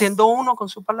says. siendo uno con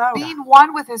su palabra. Being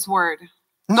one with his word.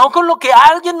 No con lo que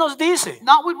alguien nos dice.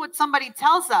 Not with what somebody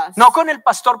tells us. No con el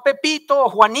pastor Pepito o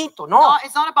Juanito, no. No,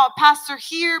 it's not about Pastor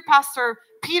here, Pastor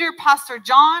Peter, Pastor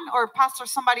John, or Pastor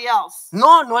somebody else.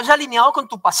 No, no es alineado con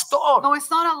tu pastor, No, it's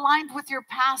not aligned with your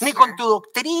pastor. ni con tu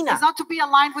doctrina, It's not to be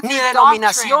aligned with ni your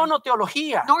denominación doctrine, o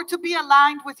teología. nor to be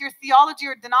aligned with your theology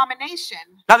or denomination.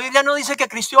 La Biblia no dice que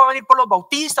Cristo va a venir por los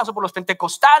bautistas o por los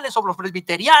pentecostales o por los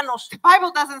presbiterianos, The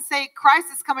Bible doesn't say Christ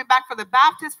is coming back for the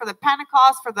Baptists, for the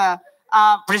Pentecost, for the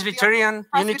Presbyterian,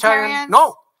 Presbyterians. Unitarian.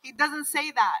 No, He doesn't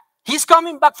say that. He's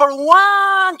coming back for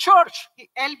one church,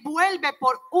 Él vuelve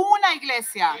por una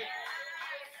iglesia,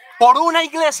 por una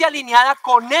iglesia alineada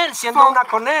con Él, siendo For- una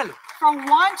con Él. for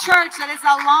one church that is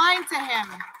aligned to him.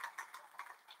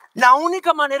 La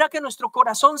única manera que nuestro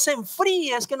corazón se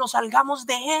enfríe es que nos salgamos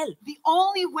de Él. The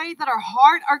only way that our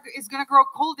heart is going to grow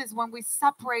cold is when we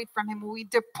separate from him, when we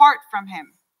depart from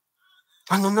him.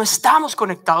 Cuando no estamos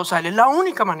conectados a Él, es la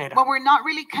única manera. When we're not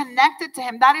really connected to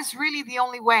him, that is really the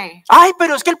only way. Ay,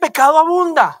 pero es que el pecado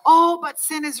abunda. Oh, but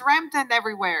sin is rampant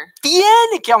everywhere.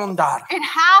 Tiene que abundar. It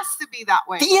has to be that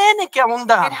way. Tiene que It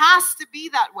abundar. has to be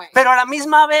that way. Pero a la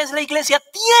misma vez la iglesia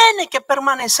tiene que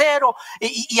permanecer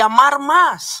y amar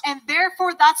más. And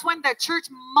therefore, that's when the church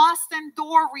must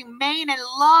endure, remain, and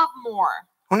love more.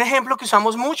 Un ejemplo que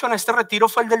usamos mucho en este retiro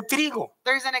fue el del trigo.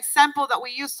 There's an example that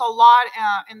we used a lot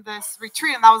in this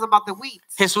retreat, and that was about the wheat.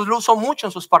 Jesús lo usó mucho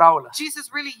en sus parábolas.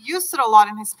 Jesus really used it a lot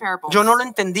in his parables. Yo no lo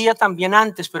entendía tan bien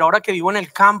antes, pero ahora que vivo en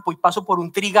el campo y paso por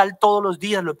un trigal todos los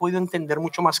días, lo he podido entender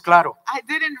mucho más claro. I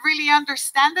didn't really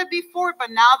understand it before, but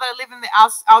now that I live in the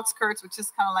outskirts, which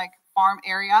is kind of like farm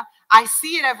area, I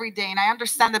see it every day and I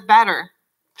understand it better.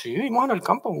 Sí, vivimos en el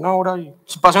campo una hora y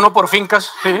si pasa uno por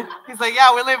fincas, sí. He's like,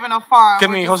 yeah, we live in a farm. Que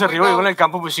We mi hijo just- se we rió, vivo go- en el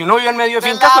campo, pues si uno vive en medio de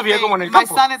They're fincas, pues vive como en el laughing.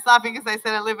 My campo. son is laughing because I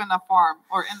said I live in a farm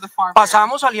or in the farm. area.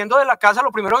 Pasamos saliendo de la casa,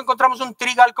 lo primero que encontramos un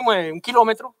trigal como de 1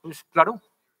 kilómetro, pues claro,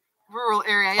 Rural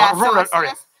area, yeah. rural as soon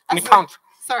area, as- in as the soon- country.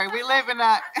 Sorry, we live in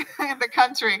in the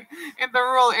country, in the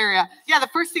rural area. Yeah, the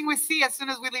first thing we see as soon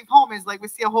as we leave home is like we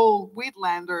see a whole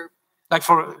wheatland or Like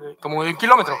como de 1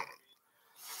 kilómetro.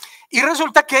 Y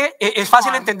resulta que es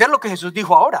fácil entender lo que Jesús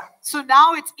dijo ahora. so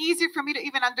now it's easier for me to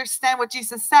even understand what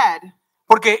Jesus said.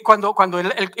 Porque cuando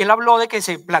él habló de que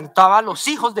se plantaba los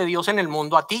hijos de Dios en el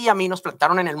mundo, a ti y a mí nos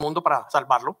plantaron en el mundo para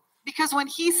salvarlo. Because when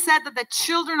he said that the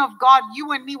children of God,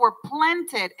 you and me, were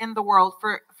planted in the world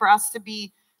for us to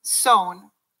be sown,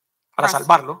 para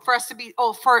salvarlo. For us to be,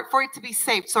 for it to be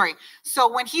saved. Sorry. So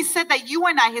when he said that you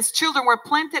and I, his children, were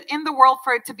planted in the world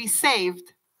for it to be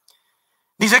saved,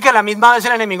 Dice que a la misma vez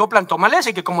el enemigo plantó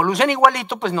maleza y que como lucen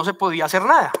igualito, pues no se podía hacer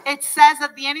nada. it says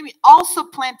that the enemy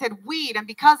also planted weed, and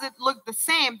because it looked the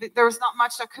same, there was not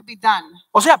much that could be done.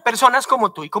 O sea, personas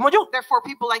como tú y como yo, Therefore,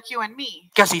 people like you and me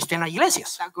que asisten a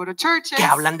iglesias, that go to churches, que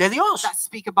hablan de Dios. that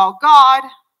speak about God,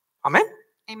 Amén.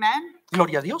 amen,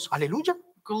 Gloria a Dios. Aleluya.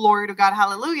 glory to God,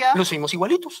 hallelujah, Lucimos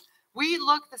igualitos. we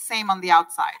look the same on the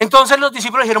outside. Entonces los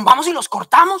discípulos dijeron, vamos y los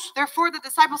cortamos. Therefore, the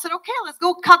disciples said, okay, let's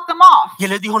go cut them off. Y él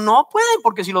les dijo, no pueden,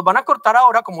 porque si los van a cortar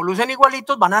ahora, como lucen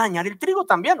igualitos, van a dañar el trigo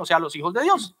también, o sea, los hijos de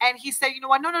Dios. And he said, you know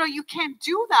what, no, you can't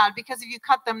do that, because if you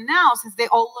cut them now, since they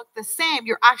all look the same,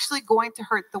 you're actually going to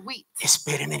hurt the wheat.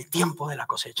 Esperen el tiempo de la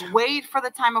cosecha. Wait for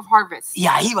the time of harvest. Y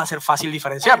ahí va a ser fácil And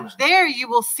diferenciarlos. there you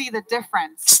will see the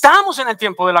difference. Estamos en el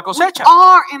tiempo de la We cosecha.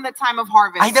 are in the time of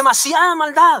harvest. Hay demasiada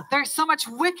maldad. There's so much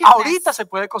wickedness. Ahorita se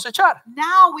puede cosechar.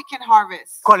 Now we can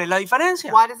harvest. ¿Cuál es la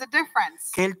diferencia? What is the difference?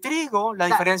 Que el trigo, la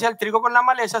diferencia del trigo con la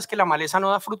maleza es que la maleza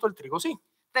no da fruto, el trigo sí.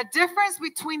 The difference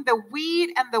between the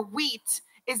weed and the wheat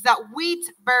is that wheat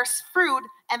bears fruit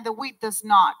and the wheat does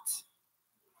not.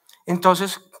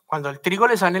 Entonces, cuando al trigo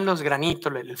le salen los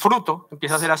granitos, el fruto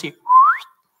empieza a ser así.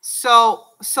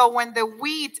 So when the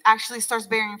wheat actually starts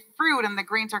bearing fruit and the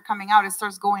grains are coming out, it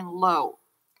starts going low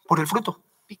Por el fruto,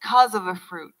 because of the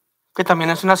fruit, que también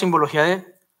es una simbología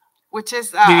de which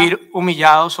is vivir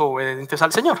humillados o obedientes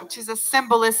al Señor. a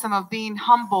symbolism of being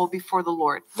humble before the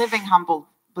Lord, living humble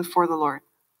before the Lord.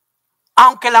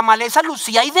 Aunque la maleza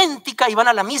lucía idéntica, iban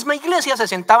a la misma iglesia, se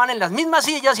sentaban en las mismas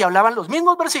sillas y hablaban los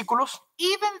mismos versículos.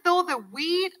 Even though the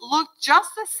wheat looked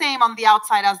just the same on the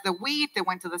outside as the wheat, they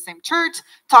went to the same church,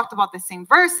 talked about the same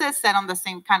verses, sat on the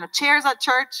same kind of chairs at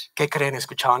church. ¿Qué creen?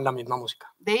 Escuchaban la misma música,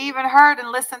 They even heard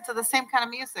and listened to the same kind of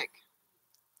music,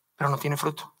 pero no tiene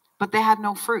fruto. but they had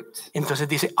no fruit. Entonces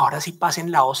dice, ahora sí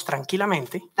pasen la hoz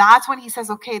tranquilamente. That's when he says,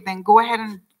 okay, then go ahead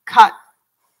and cut.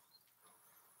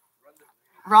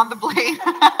 Run the blade.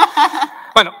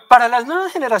 Bueno, para las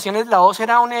nuevas generaciones la hoz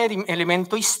era un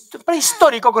elemento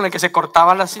prehistórico con el que se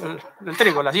cortaba el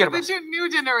trigo, las The hierbas. new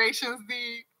generations,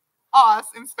 the us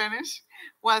in Spanish,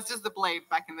 was just the blade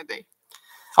back in the day.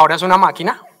 Ahora es una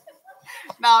máquina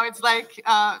Now it's like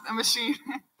a machine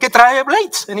que trae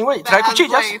blades, anyway, trae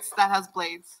cuchillas that has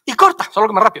blades. y corta, solo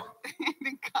que más rápido.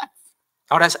 It cuts.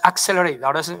 Ahora es accelerate,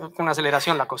 ahora es con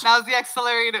aceleración la cosa. Now it's the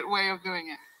accelerated way of doing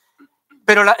it.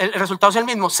 Pero el resultado es el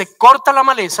mismo, se corta la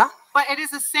maleza But it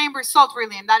is the same result,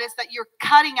 really, and that is that you're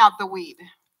cutting out the weed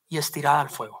y es tirada al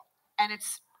fuego, and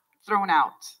it's thrown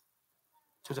out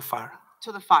to the fire.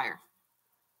 to the fire.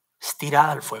 Es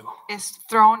tirada al fuego. It's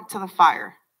thrown to the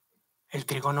fire. El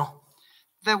trigo no.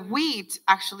 The wheat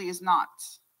actually is not.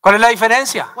 ¿Cuál es la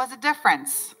diferencia? What's the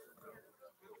difference?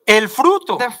 El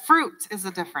fruto. The fruit is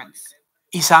the difference.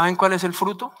 ¿Y saben cuál es el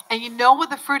fruto? And you know what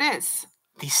the fruit is?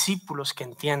 Discípulos que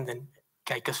entienden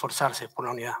que hay que esforzarse por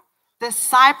la unidad.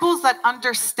 Disciples that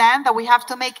understand that we have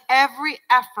to make every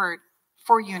effort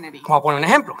for unity. Voy a poner un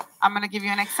ejemplo. I'm going to give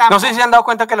you an example. No sé si se han dado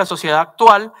cuenta que la sociedad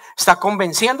actual está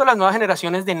convenciendo a las nuevas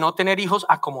generaciones de no tener hijos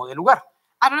a como de lugar.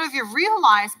 I don't know if you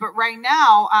realize, but right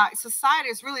now, society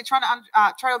is really trying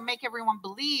to make everyone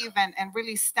believe and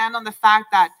really stand on the fact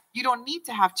that you don't need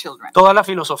to have children. Toda la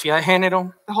filosofía de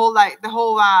género, The whole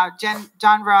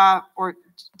genre or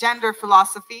gender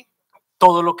philosophy,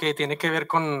 todo lo que tiene que ver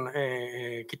con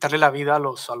quitarle la vida al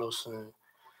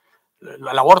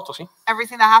aborto, ¿sí?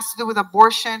 everything that has to do with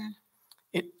abortion.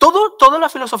 Toda la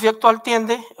filosofía actual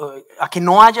tiende a que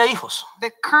no haya hijos.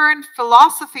 The current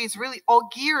philosophy is really all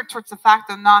geared towards the fact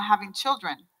of not having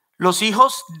children. Los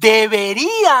hijos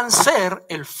deberían ser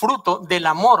el fruto del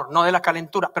amor, no de la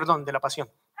calentura, perdón, de la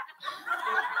pasión.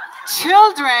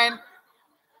 Children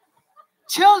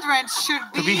should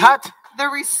To be be hot. the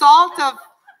result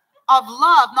of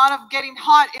love, not of getting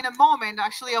hot in a moment,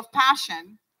 actually of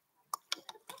passion.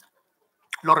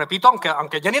 Lo repito,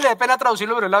 aunque Jenny le dé pena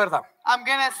traducirlo, pero es la verdad. I'm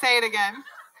going to say it again.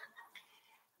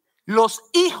 Los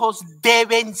hijos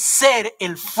deben ser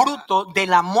el fruto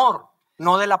del amor,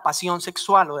 no de la pasión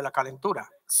sexual o de la calentura.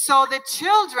 So the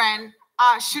children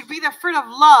should be the fruit of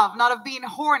love, not of being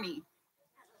horny.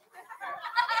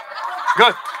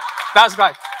 Good, that's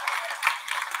right.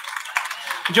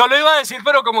 Yo lo iba a decir,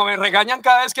 pero como me regañan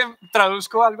cada vez que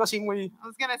traduzco algo así muy... I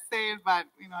was going to say it, but,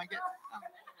 I get...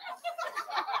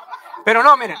 Pero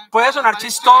no, miren, puede sonar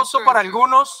chistoso para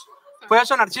algunos,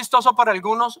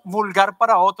 vulgar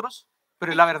para otros,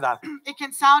 pero es la verdad. It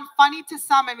can sound funny to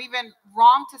some and even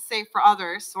wrong to say for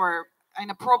others or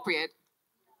inappropriate,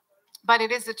 but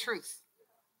it is the truth.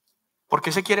 ¿Por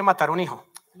qué se quiere matar un hijo?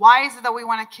 Why is it that we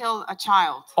want to kill a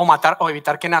child o matar o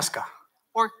evitar que nazca?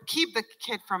 or keep the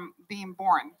kid from being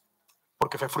born?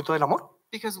 Porque fue fruto del amor.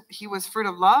 Because he was fruit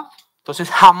of love? Entonces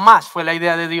jamás fue la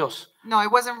idea de Dios No,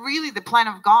 it wasn't really the plan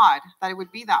of God that it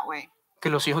would be that way. que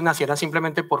los hijos nacieran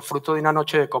simplemente por fruto de una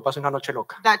noche de copas, una noche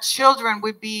loca. That children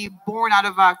would be born out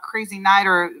of a crazy night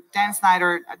or dance night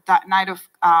or a night of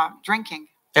drinking.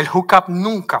 El hookup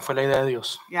nunca fue la idea de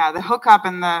Dios. Yeah, the hookup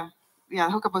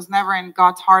was never in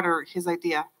God's heart or his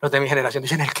idea. Los de mi generación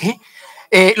dicen, ¿el qué?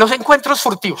 Los encuentros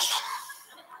furtivos.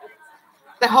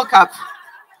 The hookup.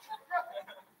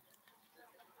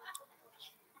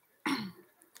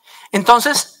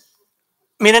 Entonces,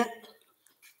 miren,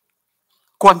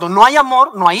 cuando no hay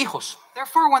amor, no hay hijos.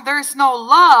 Therefore, when there is no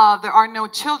love, there are no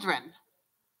children.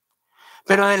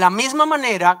 Pero de la misma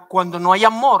manera, cuando no hay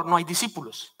amor, no hay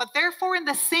discípulos. But therefore, in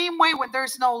the same way, when there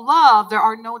is no love, there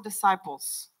are no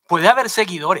disciples. Puede haber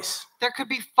seguidores. There could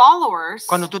be followers.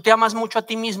 Cuando tú te amas mucho a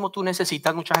ti mismo, tú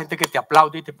necesitas mucha gente que te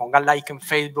aplaude y te ponga like en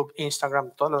Facebook,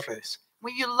 Instagram, todas las redes.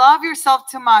 When you love yourself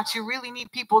too much, you really need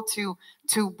people to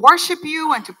worship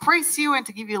you and to praise you and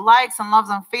to give you likes and loves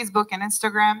on Facebook and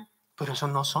Instagram. Pero esos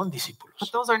no son discípulos.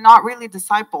 But those are not really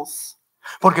disciples.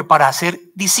 Porque para hacer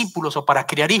discípulos o para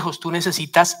criar hijos, tú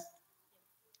necesitas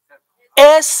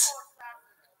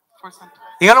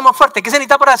dígalo más fuerte, ¿qué se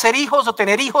necesita para hacer hijos o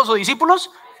tener hijos o discípulos?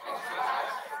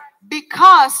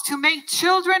 Because to make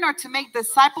children or to make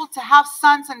disciples, to have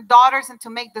sons and daughters and to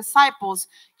make disciples,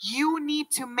 you need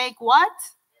to make what?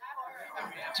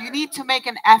 You need to make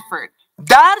an effort.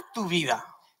 Dar tu vida.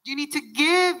 You need to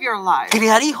give your life.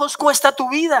 Criar hijos cuesta tu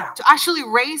vida. To actually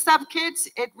raise up kids,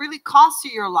 it really costs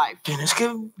you your life. Tienes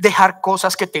que dejar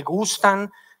cosas que te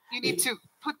gustan, You need to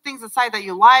put things aside that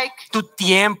you like, tu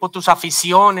tiempo, tus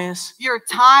aficiones, your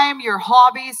time, your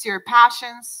hobbies, your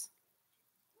passions.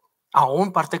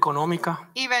 aún parte económica,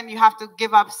 Even you have to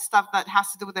give up stuff that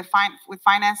has to do with with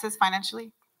finances,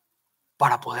 financially,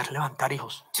 para poder levantar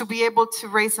hijos. to be able to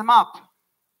raise them up,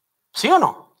 ¿Sí o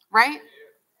no? right?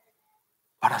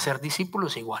 Para ser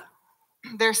discípulos igual.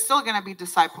 They're still going to be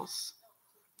disciples.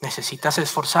 Necesitas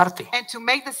esforzarte. And to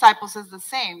make disciples is the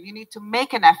same. You need to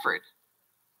make an effort.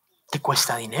 Te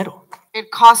cuesta dinero, It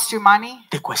costs you money.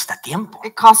 te cuesta tiempo,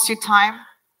 It costs you time.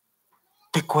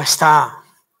 te cuesta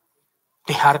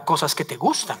dejar cosas que te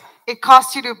gustan, It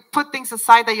costs you to put things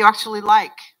aside that you actually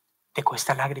like. te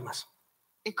cuesta lágrimas.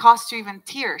 It costs you even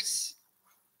tears.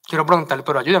 Quiero preguntarle,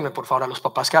 pero ayúdenme por favor a los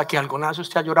papás que aquí alguna vez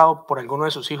usted ha llorado por alguno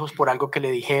de sus hijos por algo que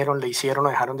le dijeron, le hicieron o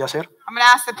dejaron de hacer. I'm going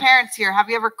to ask the parents here, have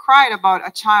you ever cried about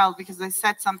a child because they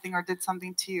said something or did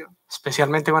something to you?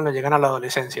 Especialmente cuando llegan a la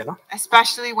adolescencia, ¿no?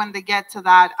 Especially when they get to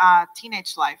that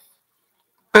teenage life.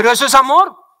 Pero eso es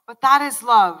amor. But that is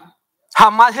love.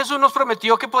 Jamás Jesús nos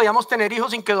prometió que podíamos tener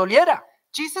hijos sin que doliera.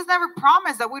 Jesus never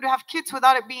promised that we would have kids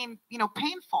without it being,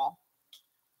 painful.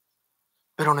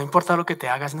 Pero no importa lo que te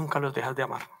hagas, nunca los dejas de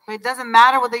amar. But it doesn't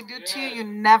matter what they do to you, you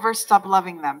never stop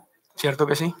loving them, ¿Cierto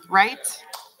que sí? right?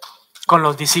 Con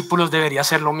los discípulos debería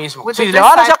ser lo mismo. With Si the le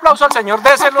va a dar ese disciples- aplauso al Señor,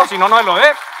 déselo, si no, no se lo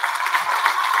dé.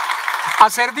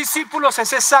 Hacer discípulos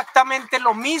es exactamente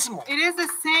lo mismo. It is the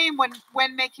same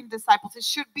when making disciples. It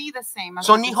should be the same. As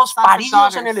Son the hijos sons and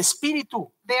paridos en el daughters.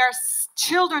 espíritu. They are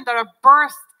children that are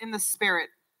birthed in the spirit.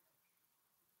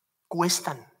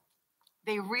 Cuestan,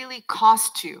 They really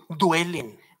cost you.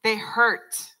 duelen, They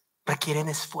hurt. requieren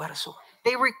esfuerzo,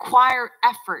 They require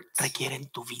effort. requieren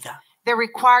tu vida. They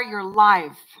require your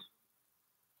life.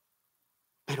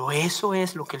 Pero eso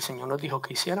es lo que el Señor nos dijo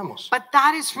que hiciéramos. But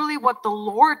that is really what the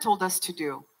Lord told us to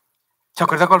do. ¿Se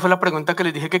acuerda cuál fue la pregunta que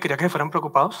les dije que quería que fueran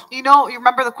preocupados? You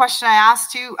remember the question I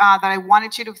asked you that I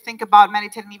wanted you to think about,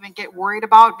 meditate, and even get worried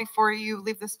about before you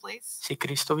leave this place? Si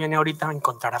Cristo viene ahorita,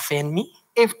 ¿encontrará fe en mí?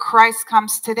 If Christ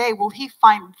comes today, will he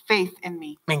find faith in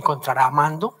me? ¿Me encontrará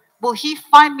amando? Will he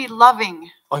find me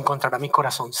loving? ¿O encontrará mi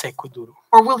corazón seco y duro?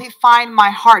 Or will he find my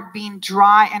heart being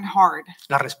dry and hard?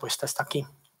 La respuesta está aquí.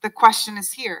 The question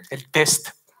is here. El test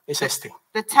es este.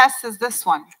 The test is this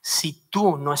one. Si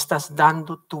tú no estás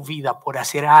dando tu vida por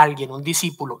hacer a alguien un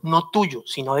discípulo, no tuyo,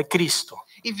 sino de Cristo,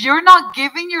 If you're not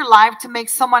giving your life to make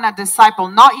someone a disciple,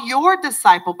 not your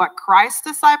disciple, but Christ's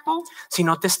disciple, si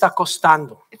no te está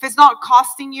costando if it's not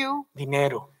costing you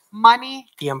dinero, money,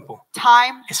 tiempo,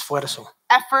 time, esfuerzo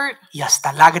effort, y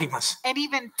hasta lágrimas, and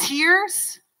even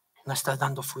tears, no estás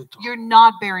dando fruto. you're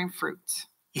not bearing fruit.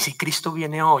 Y si Cristo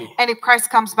viene hoy, And if Christ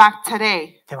comes back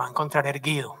today, te va a encontrar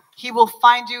erguido. he will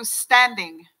find you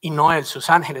standing. Y no él, sus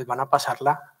ángeles van a pasar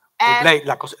And-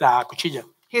 la cuchilla.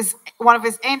 One of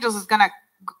his angels is going to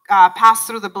pass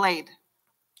through the blade.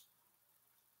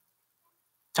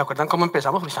 ¿Se acuerdan cómo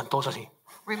empezamos? Pues están todos así.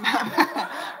 Remember,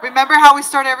 remember how we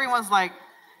started? Everyone's like,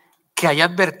 que hay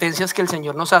advertencias que el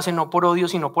Señor nos hace no por odio,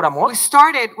 sino por amor. We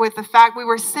started with the fact we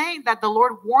were saying that the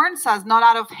Lord warns us not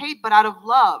out of hate, but out of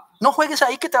love. No juegues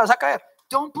ahí que te vas a caer.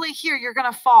 Don't play here, you're going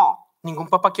to fall. Ningún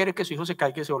papá quiere que su hijo se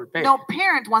caiga y se golpee. No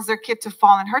parent wants their kid to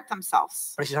fall and hurt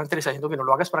themselves. Precisamente le está diciendo que no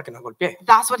lo hagas para que no golpee.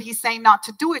 That's what he's saying, not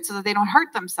to do it so that they don't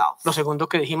hurt themselves. Lo segundo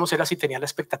que dijimos era si tenía la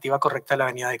expectativa correcta de la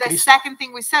venida de The Cristo. second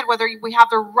thing we said, whether we have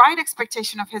the right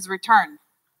expectation of his return.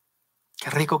 Qué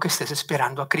rico que estés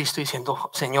esperando a Cristo diciendo,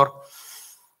 Señor,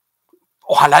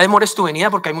 ojalá demores tu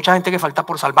venida porque hay mucha gente que falta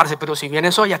por salvarse, pero si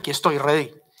vienes hoy, aquí estoy,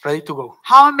 ready to go.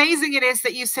 How amazing it is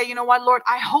that you say, you know what, Lord,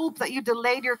 I hope that you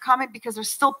delayed your coming because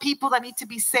there's still people that need to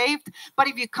be saved. But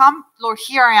if you come, Lord,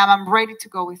 here I am. I'm ready to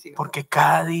go with you. Porque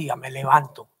cada día me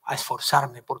levanto a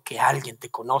esforzarme porque alguien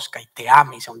te conozca y te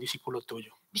ame y sea un discípulo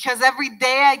tuyo. Because every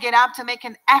day I get up to make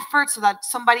an effort so that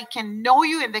somebody can know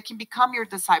you and they can become your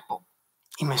disciple.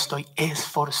 Y me estoy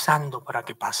esforzando para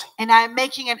que pase. And I am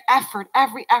making an effort,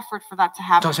 every effort for that to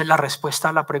happen. Entonces la respuesta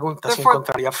a la pregunta si Therefore,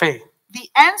 encontraría fe the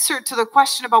answer to the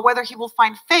question about whether he will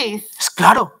find faith es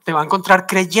claro, te va a encontrar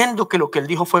creyendo que lo que él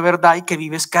dijo fue verdad y que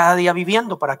vives cada día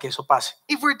viviendo para que eso pase.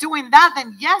 if we're doing that,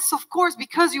 then yes, of course,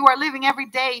 because you are living every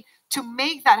day to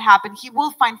make that happen, he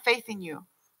will find faith in you.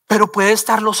 Pero puede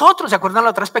estar los otros, ¿se acuerdan la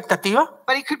otra expectativa?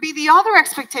 But it could be the other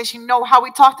expectation. You know how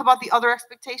we talked about the other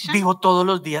expectation? Vivo todos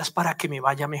los días para que me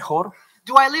vaya mejor,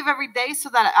 Do I live every day so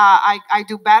that I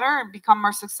do better and become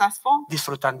more successful?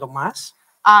 disfrutando más,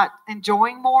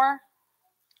 Enjoying more?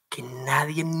 que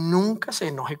nadie nunca se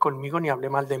enoje conmigo ni hable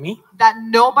mal de mí, That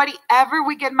nobody ever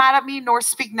would get mad at me nor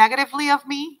speak negatively of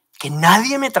me? que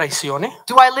nadie me traicione,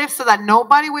 Do I live so that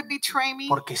nobody would betray me?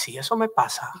 porque si eso me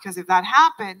pasa, Because if that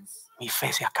happens, mi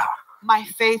fe se acaba. my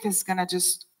faith is going to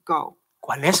just go.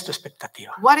 ¿Cuál es tu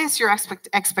expectativa? What is your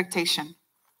expectation?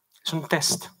 Es un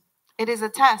test. It is a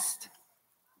test.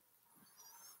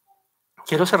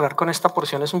 Quiero cerrar con esta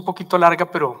porción, es un poquito larga,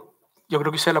 pero yo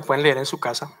creo que ustedes la pueden leer en su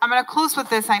casa. I'm going to close with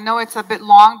this. I know it's a bit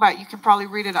long, but you can probably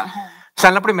read it at home. Está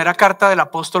en la primera carta del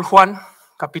apóstol Juan,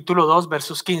 capítulo 2,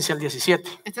 versos 15 al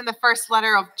 17. It's in the first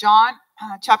letter of John,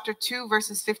 chapter 2,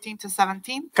 verses 15 to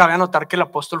 17. Cabe anotar que el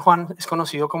apóstol Juan es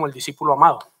conocido como el discípulo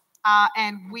amado.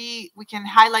 And we can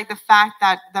highlight the fact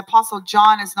that the Apostle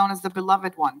John is known as the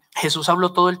beloved one. Jesús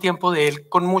habló todo el tiempo de él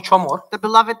con mucho amor The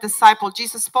beloved disciple.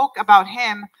 Jesus spoke about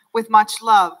him with much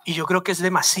love. y yo creo que es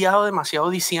demasiado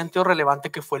diciente o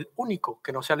relevante que fue el único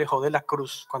que no se alejó de la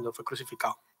cruz cuando fue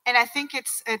crucificado. And I think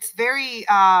it's very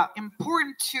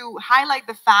important to highlight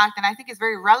the fact, and I think it's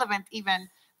very relevant even,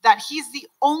 that he's the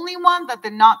only one that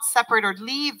did not separate or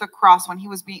leave the cross when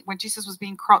Jesus was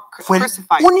being Fue el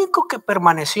crucified. único que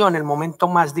permaneció en el momento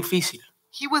más difícil.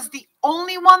 He was the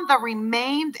only one that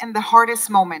remained in the hardest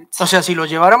moment. O sea, si lo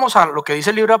lleváramos a lo que dice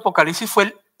el libro de Apocalipsis, fue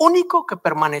el único que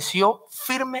permaneció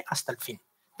firme hasta el fin.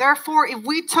 Therefore, if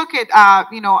we took it,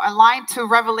 aligned to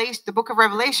Revelation, the book of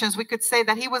Revelations, we could say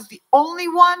that he was the only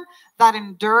one that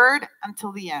endured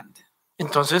until the end.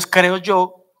 Entonces creo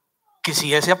yo que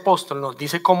si ese apóstol nos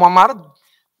dice cómo amar,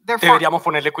 Therefore, deberíamos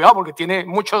ponerle cuidado porque tiene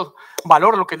mucho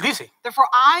valor lo que él dice.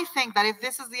 I think that if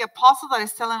this is the apostle that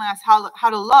is telling us how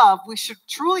to love, we should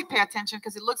truly pay attention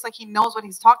because it looks like he knows what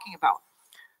he's talking about.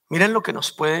 Miren lo que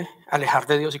nos puede alejar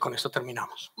de Dios y con esto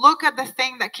terminamos. Look at the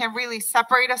thing that can really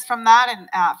separate us from that and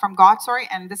from God,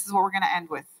 and this is what we're going to end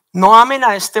with. No amen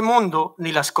a este mundo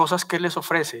ni las cosas que él les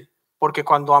ofrece, porque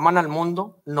cuando aman al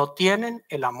mundo no tienen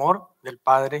el amor del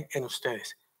Padre en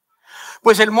ustedes.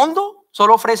 Pues el mundo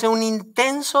solo ofrece un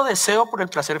intenso deseo por el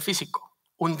placer físico,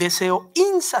 un deseo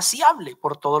insaciable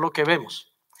por todo lo que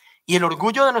vemos y el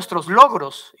orgullo de nuestros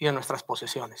logros y de nuestras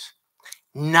posesiones.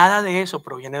 Nada de eso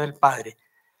proviene del Padre,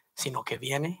 sino que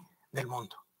viene del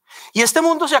mundo. Y este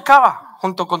mundo se acaba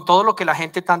junto con todo lo que la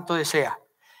gente tanto desea,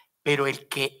 pero el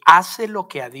que hace lo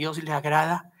que a Dios le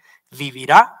agrada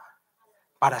vivirá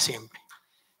para siempre.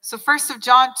 So 1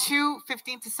 John 2,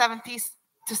 15 to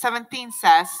 17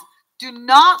 says, "Do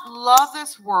not love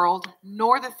this world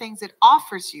nor the things it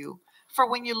offers you, for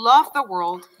when you love the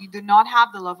world, you do not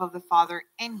have the love of the Father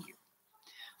in you.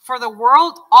 For the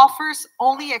world offers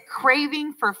only a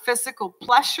craving for physical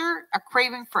pleasure, a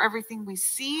craving for everything we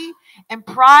see, and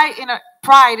pride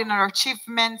in our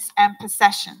achievements and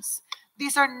possessions.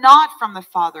 These are not from the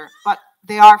Father, but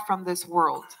they are from this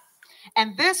world.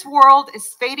 And this world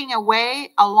is fading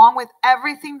away along with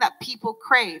everything that people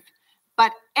crave.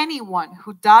 But anyone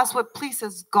who does what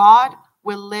pleases God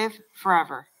will live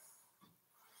forever."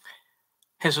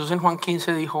 Jesús en Juan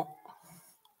 15 dijo,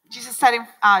 Jesus said in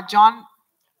John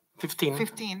 15,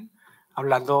 15,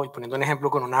 hablando y poniendo un ejemplo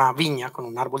con una viña, con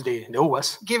un árbol de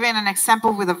uvas, giving an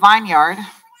example with a vineyard,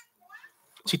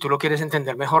 Si tú lo quieres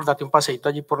entender mejor, date un paseíto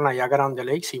allí por Niagara on the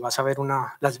Lake y vas a ver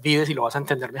las vides y lo vas a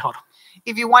entender mejor.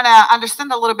 If you want to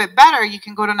understand a little bit better, you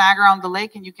can go to Niagara on the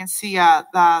Lake and you can see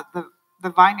the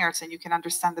vineyards and you can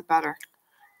understand it better.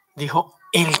 Dijo,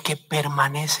 el que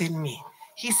permanece en mí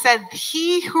He said,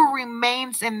 he who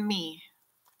remains in me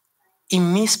y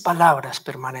mis palabras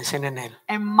permanecen en él,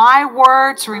 and my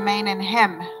words remain in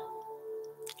him,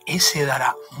 ese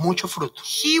dará mucho fruto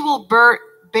he will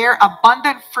bear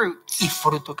abundant fruit y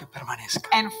fruto que permanezca.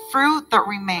 and fruit that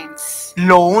remains.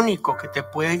 Lo único que te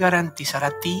puede garantizar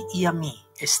a ti y a mí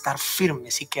estar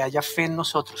firmes y que haya fe en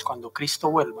nosotros cuando Cristo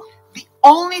vuelva The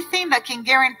only thing that can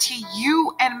guarantee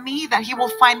you and me that he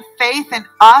will find faith in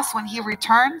us when he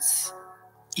returns,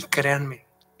 y créanme,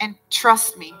 and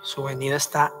trust me, su venida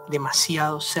está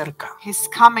demasiado cerca. his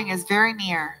coming is very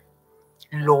near.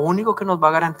 Lo único que nos va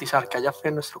a garantizar que haya fe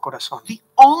en nuestro corazón The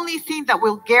only thing that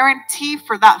will guarantee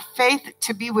for that faith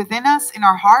to be within us in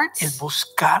our es hearts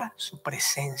buscar su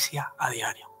presencia a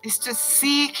diario. is to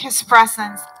seek his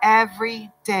presence every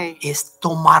day. Es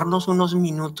tomarnos unos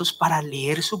minutos para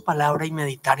leer su palabra y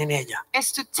meditar en ella.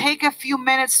 Is to take a few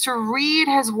minutes to read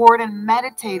his word and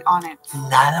meditate on it.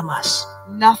 Nada más.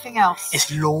 Nothing else. Es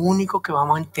lo único que va a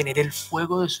mantener el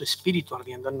fuego de su espíritu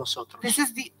ardiendo en nosotros. This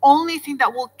is the only thing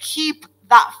that will keep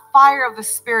that fire of the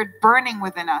Spirit burning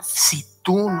within us. Si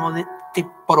tú no te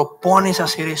propones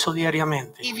hacer eso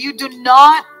diariamente, If you do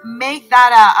not make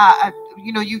that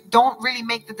you don't really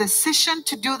make the decision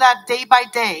to do that day by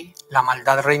day, la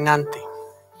maldad reinante,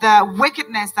 the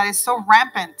wickedness that is so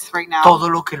rampant right now, todo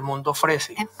lo que el mundo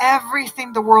ofrece, and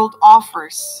everything the world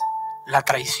offers, la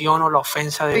traición o la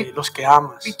ofensa de los que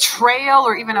amas, betrayal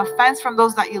or even offense from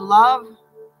those that you love,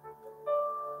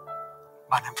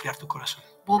 van a enfriar tu corazón.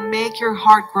 will make your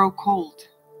heart grow cold.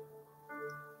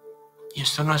 Y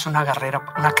esto no es una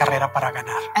carrera para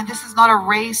ganar. And this is not a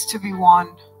race to be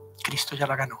won. Cristo ya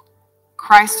la ganó.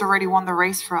 Christ already won the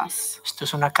race for us. Esto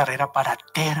es una carrera para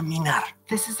terminar.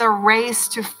 This is a race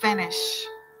to finish.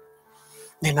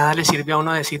 De nada le sirve a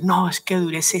uno decir, no, es que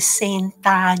duré 60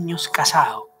 años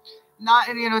casado. Not,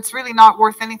 it's really not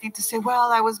worth anything to say,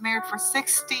 well, I was married for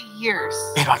 60 years.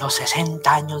 Pero a los 60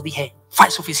 años dije, fue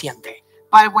suficiente.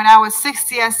 But when I was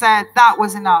 60, I said, that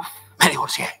was enough. Me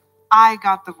divorcié. I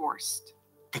got divorced.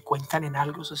 ¿Te cuentan en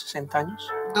algo esos 60 años?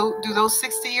 Do those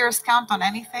 60 years count on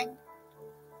anything?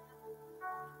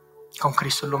 Con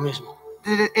Cristo es lo mismo.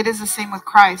 It is the same with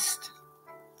Christ.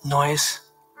 No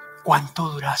es cuánto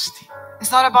duraste.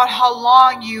 It's not about how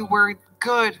long you were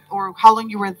good or how long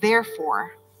you were there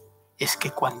for. Es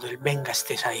que cuando Él venga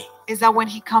estés ahí. Is that when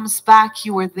he comes back,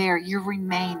 you were there, you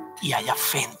remained. Y haya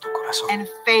fe en tu corazón. And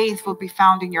faith will be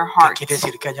found in your ¿Qué heart. quiere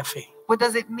decir que haya fe? What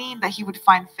does it mean that he would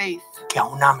find faith? Que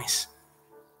aún ames.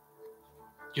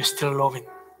 You're still loving.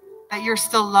 That you're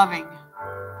still loving.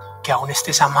 Que aún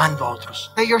estés amando a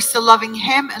otros. That you're still loving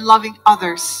him and loving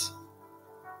others.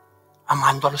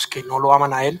 Amando a los que no lo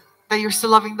aman a Él. That you're still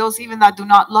loving those even that do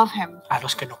not love him. A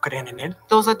los que no creen en Él.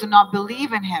 Those that do not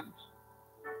believe in him.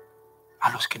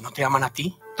 A los que no te aman a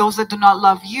ti. Those that do not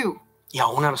love you. Y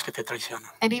aún a los que te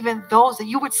traicionan. And even those that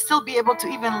you would still be able to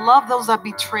even love those that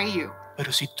betray you.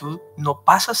 Pero si tú no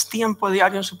pasas tiempo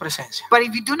diario en su presencia, But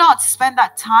if you do not spend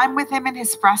that time with him in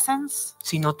his presence,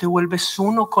 si no te vuelves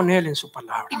uno con Él en su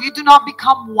palabra, if you do not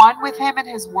become one with him in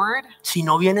his word, si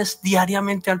no vienes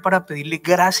diariamente a Él para pedirle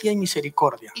gracia y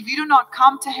misericordia, if you do not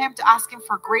come to him to ask him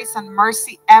for grace and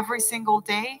mercy every single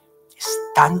day, es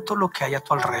tanto lo que hay a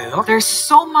tu alrededor there's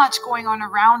so much going on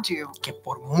around you que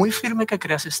por muy firme que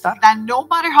creas estar, that no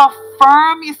matter how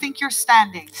firm you think you're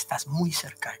standing, estás muy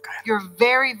cerca de caer. you're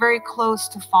very, very close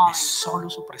to falling. Es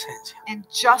solo su presencia, In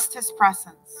just his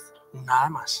presence, nada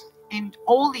más.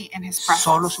 only in his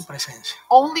Solo presence, su presencia.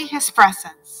 only his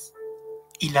presence,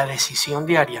 Y la decisión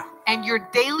diaria, and your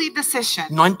daily decision,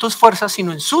 no en tus fuerzas,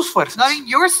 sino en sus fuerzas, not in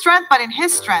your strength but in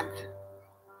his strength,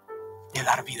 de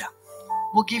dar vida,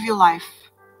 will give you life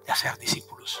de hacer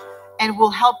discípulos. and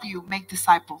will help you make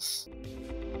disciples.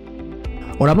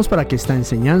 Oramos para que esta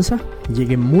enseñanza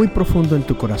llegue muy profundo en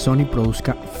tu corazón y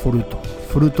produzca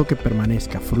fruto que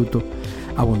permanezca, fruto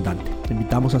abundante. Te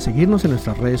invitamos a seguirnos en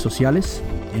nuestras redes sociales,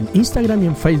 en Instagram y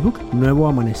en Facebook, Nuevo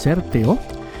Amanecer TO,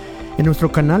 en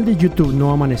nuestro canal de YouTube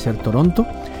Nuevo Amanecer Toronto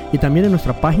y también en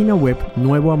nuestra página web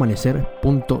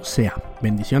nuevoamanecer.ca.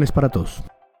 Bendiciones para todos.